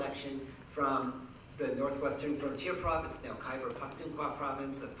Bajaur collection from the northwestern frontier province, now Khyber Pakhtunkhwa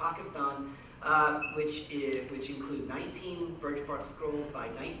province of Pakistan, which include 19 birch-bark scrolls by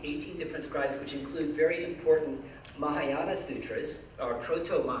 18 different scribes, which include very important Mahayana sutras, or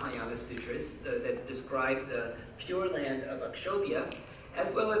proto-Mahayana sutras, that describe the Pure Land of Akshobhya, as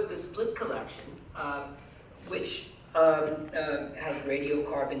well as the split collection, which has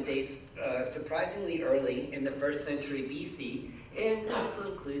radiocarbon dates surprisingly early in the 1st century BC, and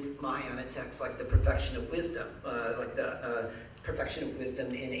also includes Mahayana texts like the Perfection of Wisdom, Perfection of Wisdom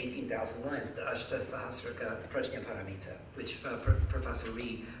in 18,000 lines, the Ashta Sahasrika Prajnaparamita, which Professor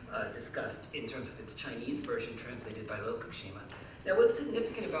Ree discussed in terms of its Chinese version translated by Lokakshema. Now, what's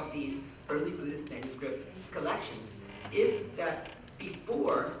significant about these early Buddhist manuscript collections is that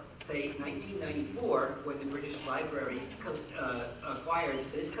before, say, 1994, when the British Library acquired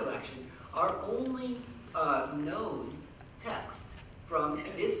this collection, our only known text from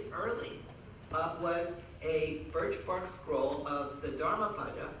this early was a birch-bark scroll of the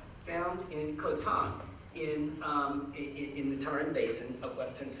Dharmapada found in Khotan in the Tarim Basin of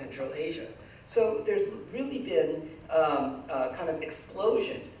Western Central Asia. So there's really been a kind of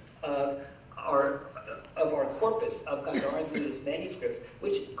explosion of our corpus of Gandharan Buddhist manuscripts,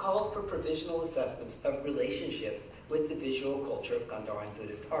 which calls for provisional assessments of relationships with the visual culture of Gandharan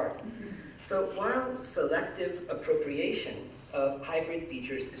Buddhist art. So while selective appropriation of hybrid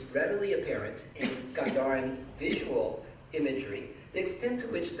features is readily apparent in Gandharan visual imagery, the extent to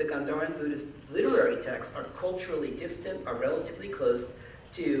which the Gandharan Buddhist literary texts are culturally distant or relatively close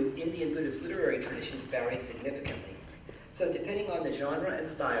to Indian Buddhist literary traditions varies significantly. So depending on the genre and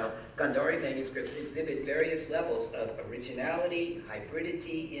style, Gandhari manuscripts exhibit various levels of originality,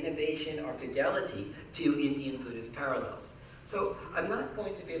 hybridity, innovation, or fidelity to Indian Buddhist parallels. So I'm not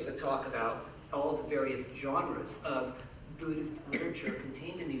going to be able to talk about all the various genres of Buddhist literature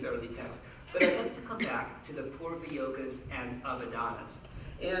contained in these early texts, but I'd like to come back to the Purva Yogas and Avadanas.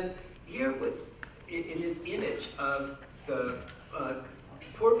 And here, in this image of the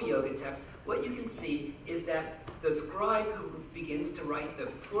Purva Yoga text, what you can see is that the scribe who begins to write the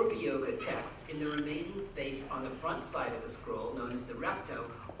Purva Yoga text in the remaining space on the front side of the scroll, known as the recto,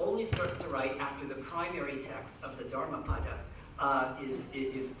 only starts to write after the primary text of the Dharmapada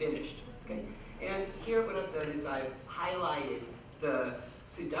is finished. Okay? And here what I've done is I've highlighted the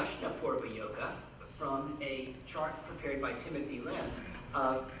Sudarshana Purva Yoga from a chart prepared by Timothy Lenz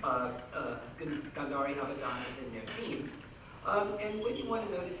of Gandhari Avadanas and their themes. And what you want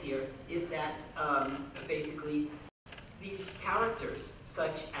to notice here is that basically these characters,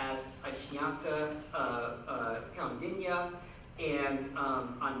 such as Ajñata, Kaundinya, and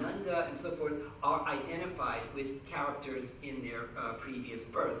Ananda, and so forth, are identified with characters in their previous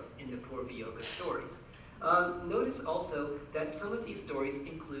births in the Purva Yoga stories. Notice also that some of these stories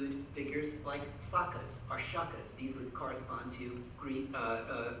include figures like Sakas or Shakas. These would correspond to Greek,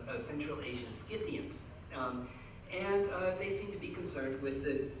 Central Asian Scythians. And they seem to be concerned with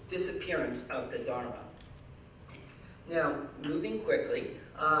the disappearance of the Dharma. Now, moving quickly,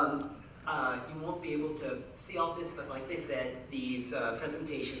 you won't be able to see all this, but like they said, these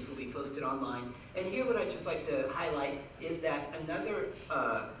presentations will be posted online. And here what I'd just like to highlight is that another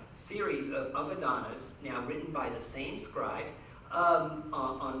series of Avadanas, now written by the same scribe,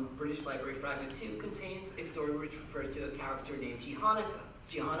 on British Library Fragment 2, contains a story which refers to a character named Jihanaka.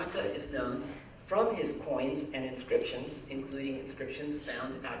 Jihanaka is known from his coins and inscriptions, including inscriptions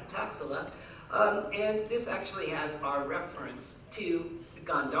found at Taxila, And this actually has our reference to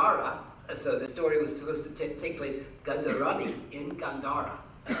Gandhara. So the story was supposed to take place Gandharani in Gandhara.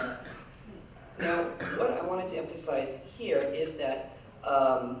 Now, what I wanted to emphasize here is that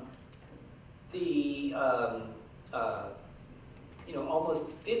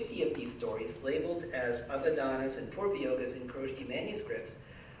almost 50 of these stories, labeled as Avadanas and Purvayogas in Khroshti manuscripts,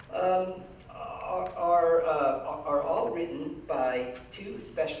 are all written by two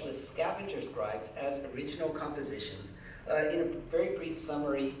specialist scavenger scribes as original compositions in a very brief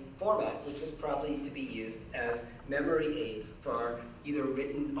summary format, which was probably to be used as memory aids for either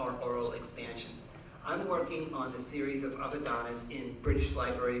written or oral expansion. I'm working on the series of Avadanas in British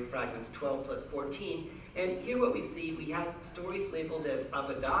Library Fragments 12 plus 14, and here what we see, we have stories labeled as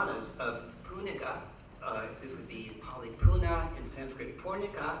Avadanas of Punika, this would be Pali Puna, in Sanskrit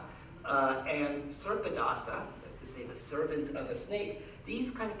Purnika, and Sarpadasa, that's to say the servant of a snake.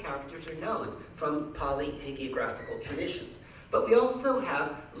 These kind of characters are known from Pali hagiographical traditions. But we also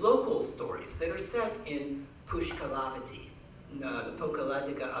have local stories that are set in Pushkalavati, the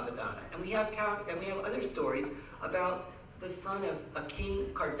Pokaladika Avadana. And we have other stories about the son of a king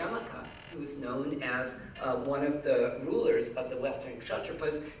Kardamaka, who was known as one of the rulers of the Western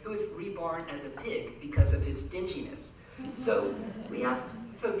Kshatrapas, who was reborn as a pig because of his stinginess. So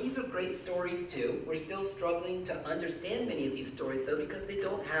these are great stories too. We're still struggling to understand many of these stories though, because they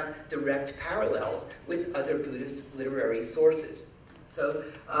don't have direct parallels with other Buddhist literary sources. So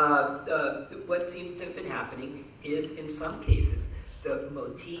what seems to have been happening is, in some cases, the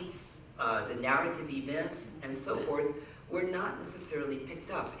motifs, the narrative events, and so forth were not necessarily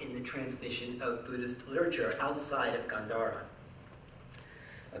picked up in the transmission of Buddhist literature outside of Gandhara.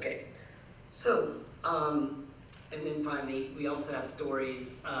 Okay, so, and then finally, we also have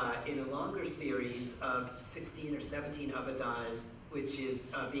stories in a longer series of 16 or 17 Avadanas, which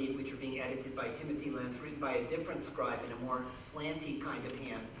are being edited by Timothy Lenz, written by a different scribe in a more slanty kind of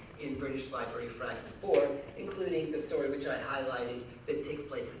hand in British Library Fragment 4, including the story which I highlighted that takes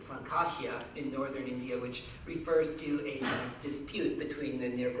place at Sankashya in northern India, which refers to a kind of dispute between the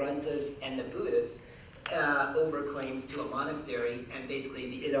Nirgranthas and the Buddhists over claims to a monastery, and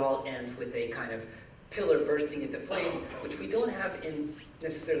basically it all ends with a kind of pillar bursting into flames, which we don't have in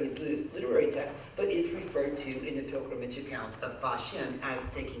necessarily Buddhist literary texts, but is referred to in the pilgrimage account of Fa Shen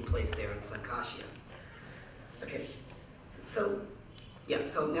as taking place there in Sankashya. Okay, so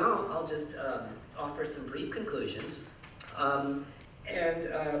now I'll just offer some brief conclusions.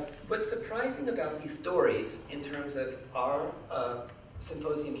 What's surprising about these stories in terms of our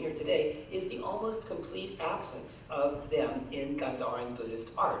symposium here today is the almost complete absence of them in Gandharan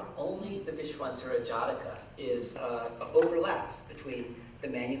Buddhist art. Only the Vishwantara Jataka overlaps between the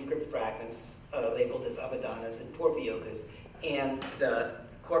manuscript fragments labeled as Avadanas and Purvayogas and the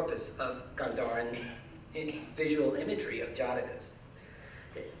corpus of Gandharan visual imagery of Jatakas.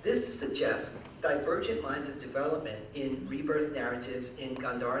 This suggests divergent lines of development in rebirth narratives in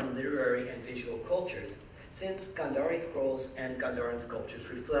Gandharan literary and visual cultures, since Gandhari scrolls and Gandharan sculptures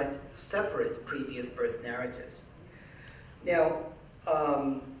reflect separate previous birth narratives. Now,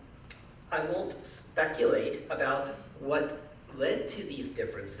 I won't speculate about what led to these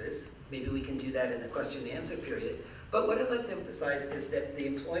differences. Maybe we can do that in the question and answer period. But what I'd like to emphasize is that the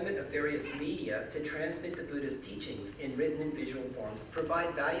employment of various media to transmit the Buddhist teachings in written and visual forms provide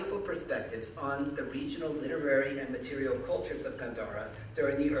valuable perspectives on the regional literary and material cultures of Gandhara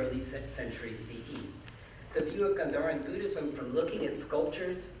during the early century CE. The view of Gandharan Buddhism from looking at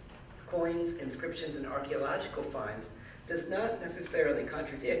sculptures, coins, inscriptions, and archaeological finds does not necessarily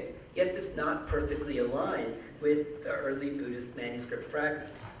contradict, yet does not perfectly align with the early Buddhist manuscript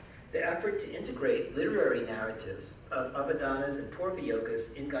fragments. The effort to integrate literary narratives of Avadanas and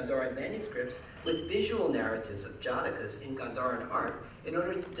Purvayogas in Gandharan manuscripts with visual narratives of Jatakas in Gandharan art in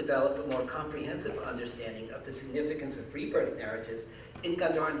order to develop a more comprehensive understanding of the significance of rebirth narratives in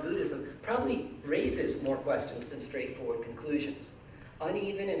Gandharan Buddhism probably raises more questions than straightforward conclusions.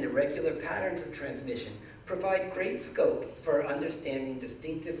 Uneven and irregular patterns of transmission provide great scope for understanding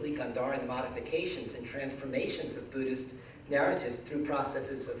distinctively Gandharan modifications and transformations of Buddhist narratives through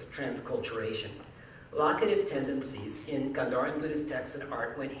processes of transculturation. Locative tendencies in Gandharan Buddhist texts and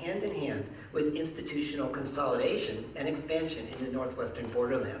art went hand in hand with institutional consolidation and expansion in the northwestern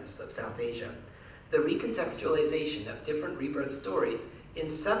borderlands of South Asia. The recontextualization of different rebirth stories in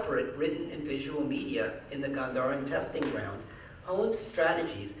separate written and visual media in the Gandharan testing ground honed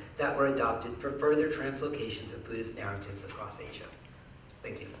strategies that were adopted for further translocations of Buddhist narratives across Asia.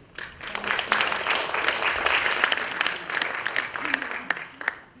 Thank you.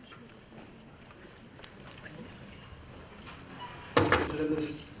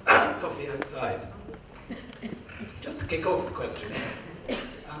 This coffee outside. Just to kick off the question,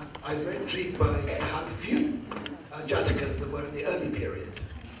 I was very intrigued by how few jatakas there were in the early period,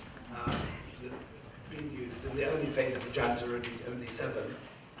 being used in the early phase of the janta, only 7.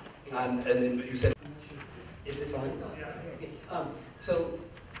 And then you said... Is this on? Okay. So,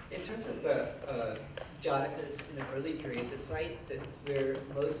 in terms of the jatakas in the early period, the site that we're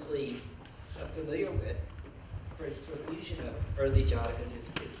mostly familiar with for its profusion of early jatakas is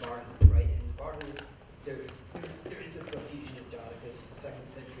Barhut, right? And Barhut, there is a profusion of jatakas, 2nd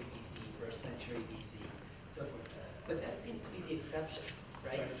century BC, 1st century BC, so forth. But that seems to be the exception,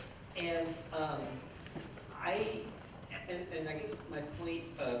 right? And I guess my point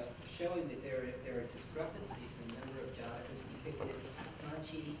of showing that there are discrepancies in the number of jatakas depicted at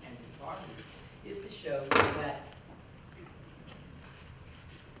Sanchi and in Barhut is to show that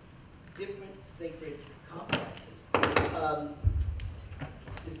different sacred complexes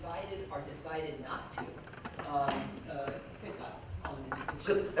decided not to pick up on the depiction.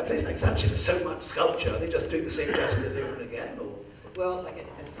 Because a place like Sanchi, there's so much sculpture. Are they just doing the same jatakas over and again? Or? Well, like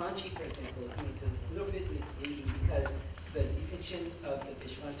at Sanchi, for example, I mean, it's a little bit misleading because the depiction of the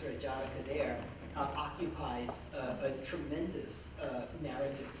Vishwantara Jataka there occupies a tremendous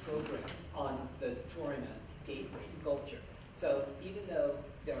narrative program on the Torana gateway sculpture. So even though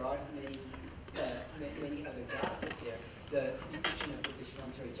there aren't many other jatakas there, the depiction of the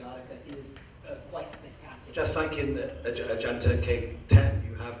Vishwantara Jataka is quite spectacular. Just like in Ajanta Cave 10,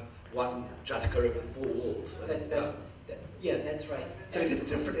 you have one jataka over 4 walls. Yeah, that's right. So is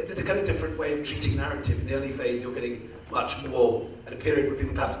it a kind of different way of treating narrative? In the early phase, you're getting much more at a period where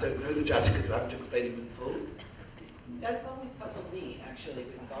people perhaps don't know the jatakas, you have to explain them in full? That's always puzzled me, actually,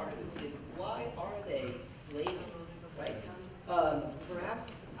 with Barhut, is why are they labeled, right?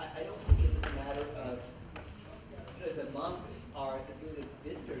 Perhaps, I don't think it was a matter of the monks or the Buddhist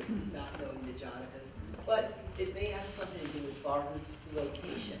visitors not knowing the jatakas, but it may have something to do with Barhut's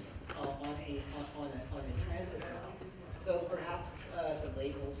location on a transit route. So perhaps the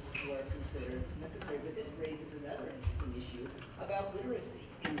labels were considered necessary, but this raises another interesting issue about literacy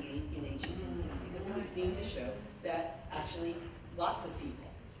in ancient India, because it would seem to show that actually lots of people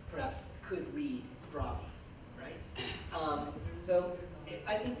perhaps could read Brahmi, right? So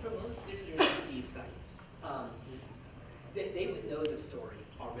I think for most visitors to these sites, they would know the story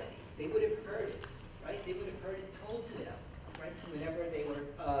already. They would have heard it, right? They would have heard it told to them, right? Whenever they were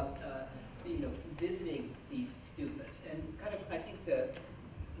visiting these stupas. And kind of, I think the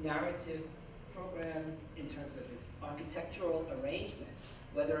narrative program in terms of its architectural arrangement,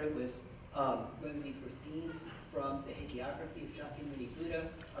 whether it was, whether these were scenes from the hagiography of Shakyamuni Buddha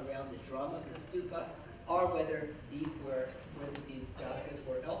around the drum of the stupa, or whether these jatakas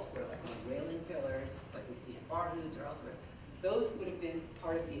were elsewhere, like on railing pillars, like we see in Barhut or elsewhere, those would have been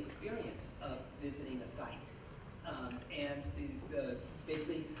part of the experience of visiting a site.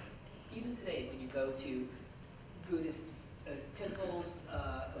 Basically, even today, when you go to Buddhist temples,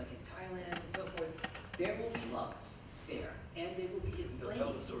 like in Thailand and so forth, there will be monks there, and they will be explaining. They'll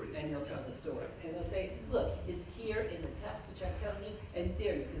tell the stories. And they'll tell the stories. And they'll say, look, it's here in the text which I'm telling you, and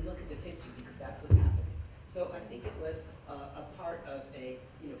there, you can look at the picture because that's what's happening. So I think it was a part of a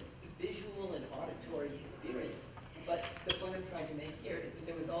visual and auditory experience. But the point I'm trying to make here is that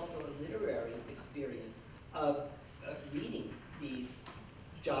there was also a literary experience of reading these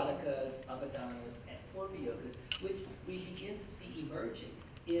jatakas, abhidhanas, and purva-yogas, which we begin to see emerging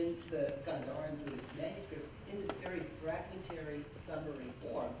in the Gandharan Buddhist manuscripts in this very fragmentary summary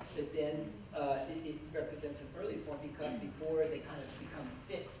form that then it represents an early form because before they kind of become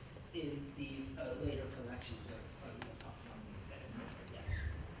fixed in these later collections of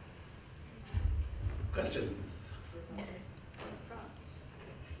Questions?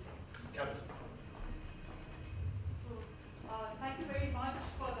 Captain. Thank you very much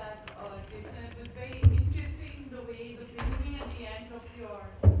for that, Jason. It was very interesting the way the beginning and the end of your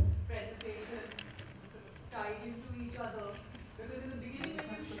presentation sort of tied into each other. Because in the beginning,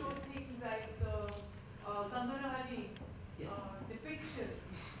 when you showed things like the Gandharan depictions,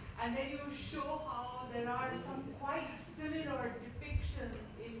 and then you show how there are some quite similar depictions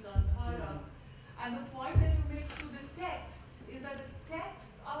in Gandhara. And the point that you make through the texts is that the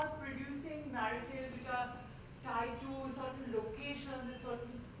texts are producing narratives which are tied to certain locations and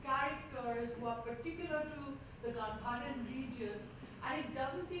certain characters who are particular to the Gandharan region, and it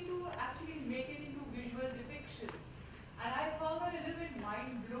doesn't seem to actually make it into visual depiction. And I found that a little bit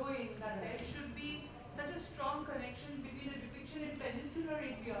mind-blowing that there should be such a strong connection between a depiction in peninsular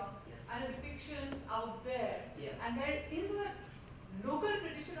India and a depiction out there. And there is a local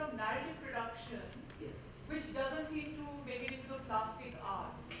tradition of narrative production which doesn't seem to make it into the plastic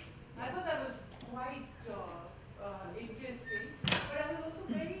arts. I thought that was quite interesting. But I was also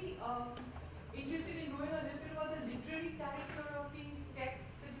very interested in knowing a little bit about the literary character of these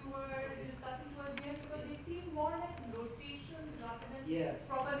texts that you were discussing towards the end, because they seem more like notations rather than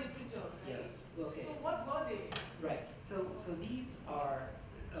proper literature. Right? Yes. Okay. So what were they? Right. So these are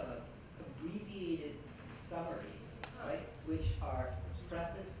abbreviated summaries, right, which are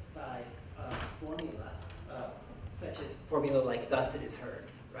prefaced by formula, such as formula like "thus it is heard,"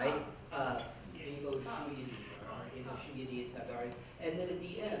 right? Evo Shuyidi or Evo Shuyidi Nadari, and then at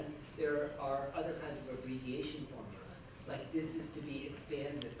the end there are other kinds of abbreviation formula, like "this is to be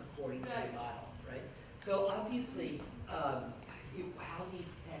expanded according to the model," right? So obviously, how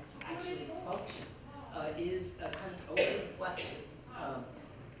these texts actually function is a kind of open question.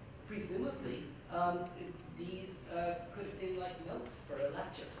 Presumably, these could have been like notes for a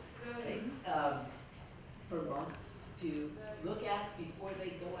lecture, right? For monks to look at before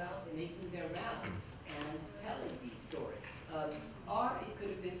they go out making their rounds and telling these stories. Or it could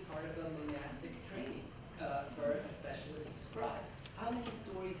have been part of a monastic training for a specialist scribe. How many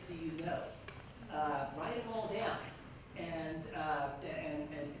stories do you know? Write them all down, and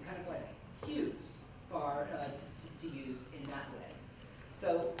kind of like cues for to use in that way.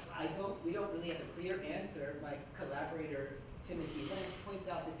 So we don't really have a clear answer. My collaborator Timothy Lentz points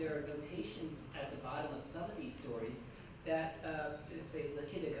out that there are notations at the bottom of some of these stories that say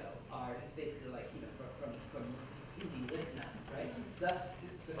Lakitigo are. It's basically like from Hindi Likhna, right? Thus,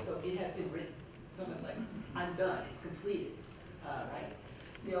 so it has been written. It's almost like I'm done. It's completed, right?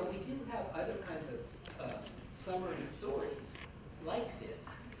 You know, we do have other kinds of summary stories like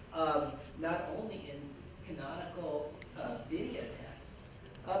this, not only in canonical video texts,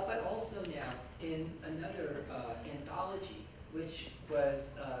 but also now in another anthology, which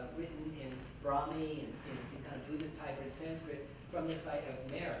was written in Brahmi and in kind of Buddhist hybrid Sanskrit from the site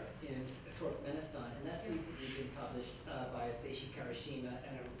of Merv in Turkmenistan, and that's recently been published by Seishi Karashima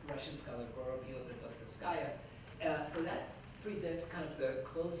and a Russian scholar, Vorobyova Dostovskaya. So that presents kind of the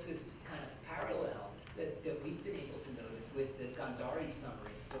closest kind of parallel that we've been able to notice with the Gandhari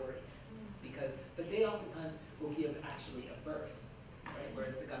summary stories, but they oftentimes will give actually a verse, right?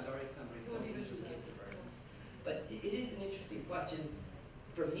 Whereas the Gandhari summaries don't usually give the verses. But it is an interesting question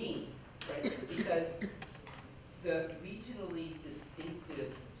for me, right? Because the regionally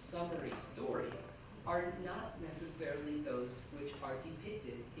distinctive summary stories are not necessarily those which are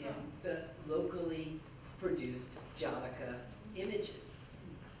depicted in the locally produced Jataka images.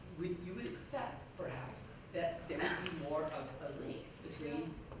 You would expect, perhaps, that there would be more of a link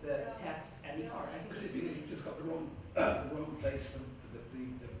between the text and the art. I think You just got the wrong place for the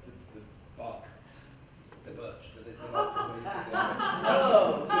bark, the birch, the bark from where you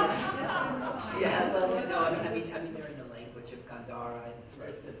Oh, yeah. Yeah, well, no, I mean, they're in the language of Gandhara, and the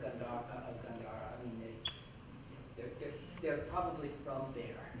script of Gandhara. I mean, they're probably from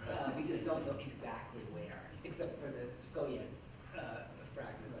there. We just don't know exactly where, except for the Skoyen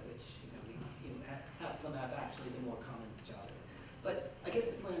fragments, which some have actually the more common Jataka. But I guess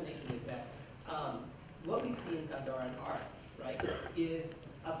the point I'm making is that what we see in Gandharan art, right, is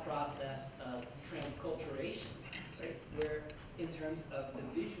a process of transculturation, right, where in terms of the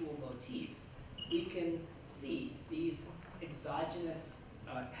visual motifs, we can see these exogenous,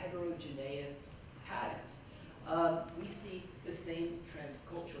 heterogeneous patterns. We see the same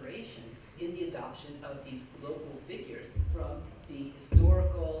transculturation in the adoption of these local figures from the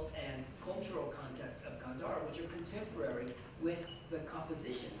historical and cultural context of Gandhara, which are contemporary with the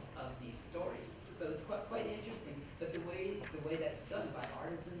composition of these stories. So it's quite interesting, but the way that's done by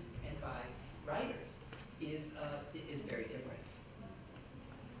artisans and by writers is very different.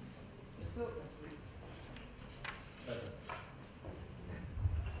 So,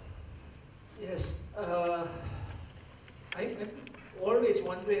 yes, I'm always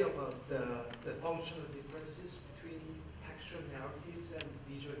wondering about the functional differences between textual narratives and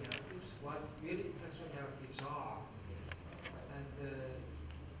visual narratives, what really textual narratives are.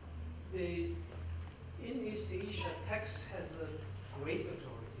 And in East Asia, text has a great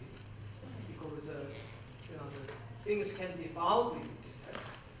authority because the things can be found in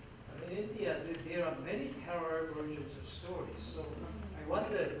text. In India, there are many parallel versions of stories. So I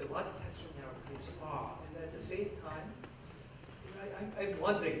wonder what textual narratives are, and at the same time, I'm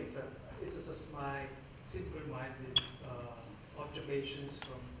wondering. It's just my simple-minded observations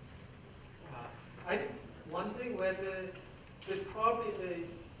from. I'm wondering whether probably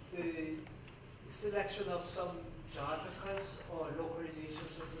the selection of some Jatakas or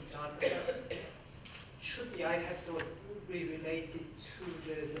localizations of the Jatakas should be, I have to be related to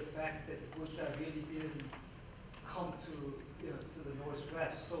the fact that Buddha really didn't come to to the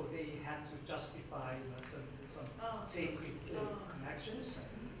northwest, so they had to justify some sacred connections.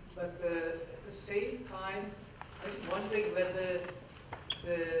 But at the same time, I'm wondering whether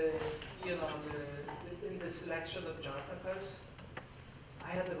in the selection of Jatakas, I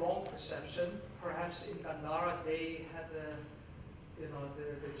had the wrong perception. Perhaps in Gandhara they had the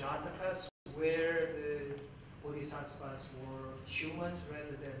Jatakas where the bodhisattvas were humans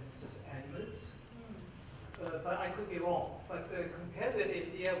rather than just animals. But I could be wrong. But compared with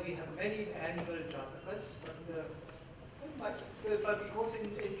India, we have many animal Jatakas, but because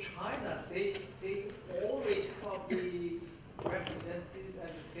in China, they always probably represented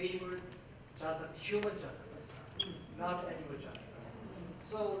and favored human Jatakas, not animal Jatakas.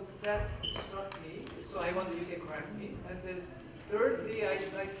 So that struck me. So I wonder you can correct me. And then thirdly,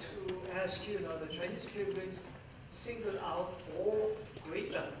 I'd like to ask you, the Chinese pilgrims singled out 4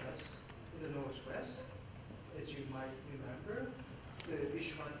 great Jatakas in the northwest, as you might remember. The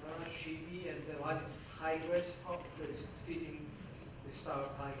Vishwantara, Shivi, and the one is Tigress, is feeding the star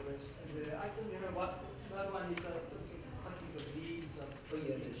Tigress. And I don't remember what, another one is something cutting the leaves.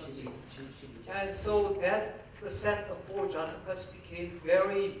 And so the set of 4 Jatakas became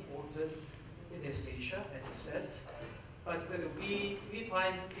very important in East Asia, as I said. But we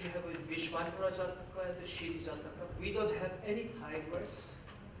find we have a Vishwantara Jataka and the Shivi Jataka. We don't have any Tigress.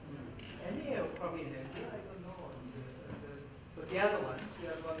 Any probably in India, I don't know. But the other one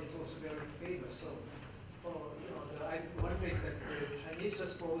is also very famous. So, I'm wondering that the Chinese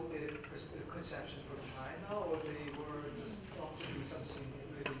just brought the conception from China, or they were just doing something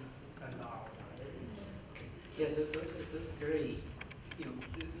within Gandhara. Yeah, those are very,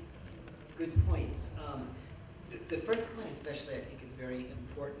 good points. The first point, especially, I think, is very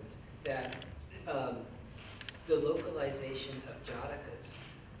important. That the localization of Jatakas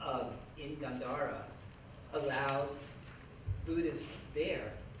in Gandhara allowed Buddhists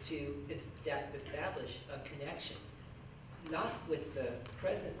there to establish a connection, not with the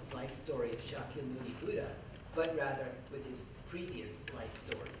present life story of Shakyamuni Buddha, but rather with his previous life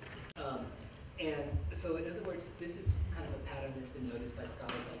stories. And so, in other words, this is kind of a pattern that's been noticed by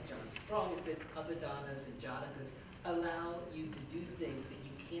scholars like John Strong, is that Avadanas and Jatakas allow you to do things that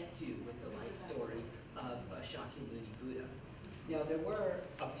you can't do with the life story of Shakyamuni Buddha. Now, there were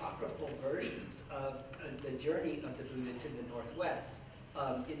apocryphal versions of the journey of the Buddha to the northwest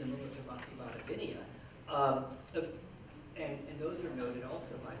in the Mulasarvastivada Vinaya, and those are noted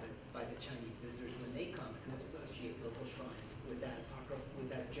also by the Chinese visitors when they come and associate local shrines with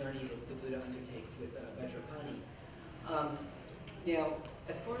that journey that the Buddha undertakes with Vajrapani. Now,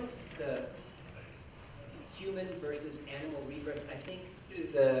 as far as the human versus animal rebirth, I think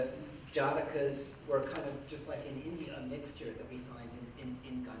the Jatakas were kind of just like in India, a mixture that we find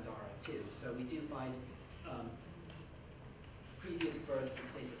in Gandhara too. So we do find previous births, to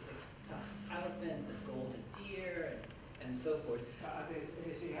say the 6-tusked elephant, the golden deer, and so forth. Are there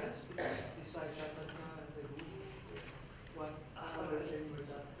anything else besides Jataka and the Buddha? What other animal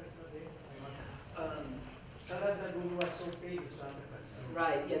Jatakas are there? Shalad and Guru are so famous Jatakas.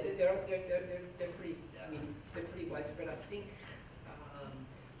 Right. Yeah, they're pretty. I mean, they're pretty widespread. I think.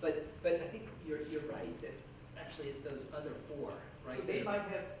 But I think you're right that actually it's those other 4, right? So they might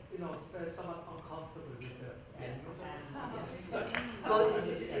have, felt somewhat uncomfortable with the animal. Yes. Well,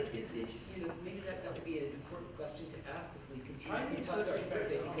 it's maybe that would be an important question to ask as we continue to conduct our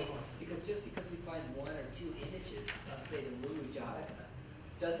survey, because just because we find 1 or 2 images of, say, the Muru Jataka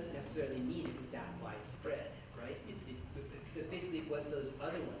doesn't necessarily mean it was that widespread, right? Because basically it was those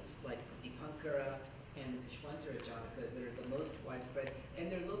other ones, like the Dipankara and the Vishwantara Jataka, that are the most widespread, and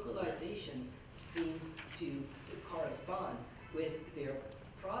their localization seems to correspond with their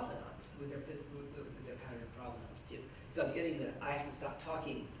provenance, with their pattern of provenance too. So I'm getting I have to stop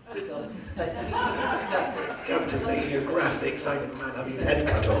talking signal, but we can discuss this. Captain's making a graphic sign of a man having his head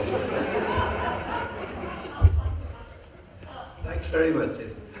cut off. Thanks very much.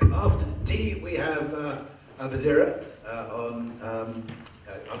 After tea, we have Vadira on,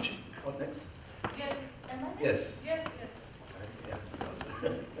 aren't you? What next? Yes. Am I next? Yes. Yes. Yeah.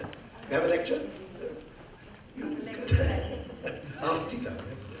 We have a lecture?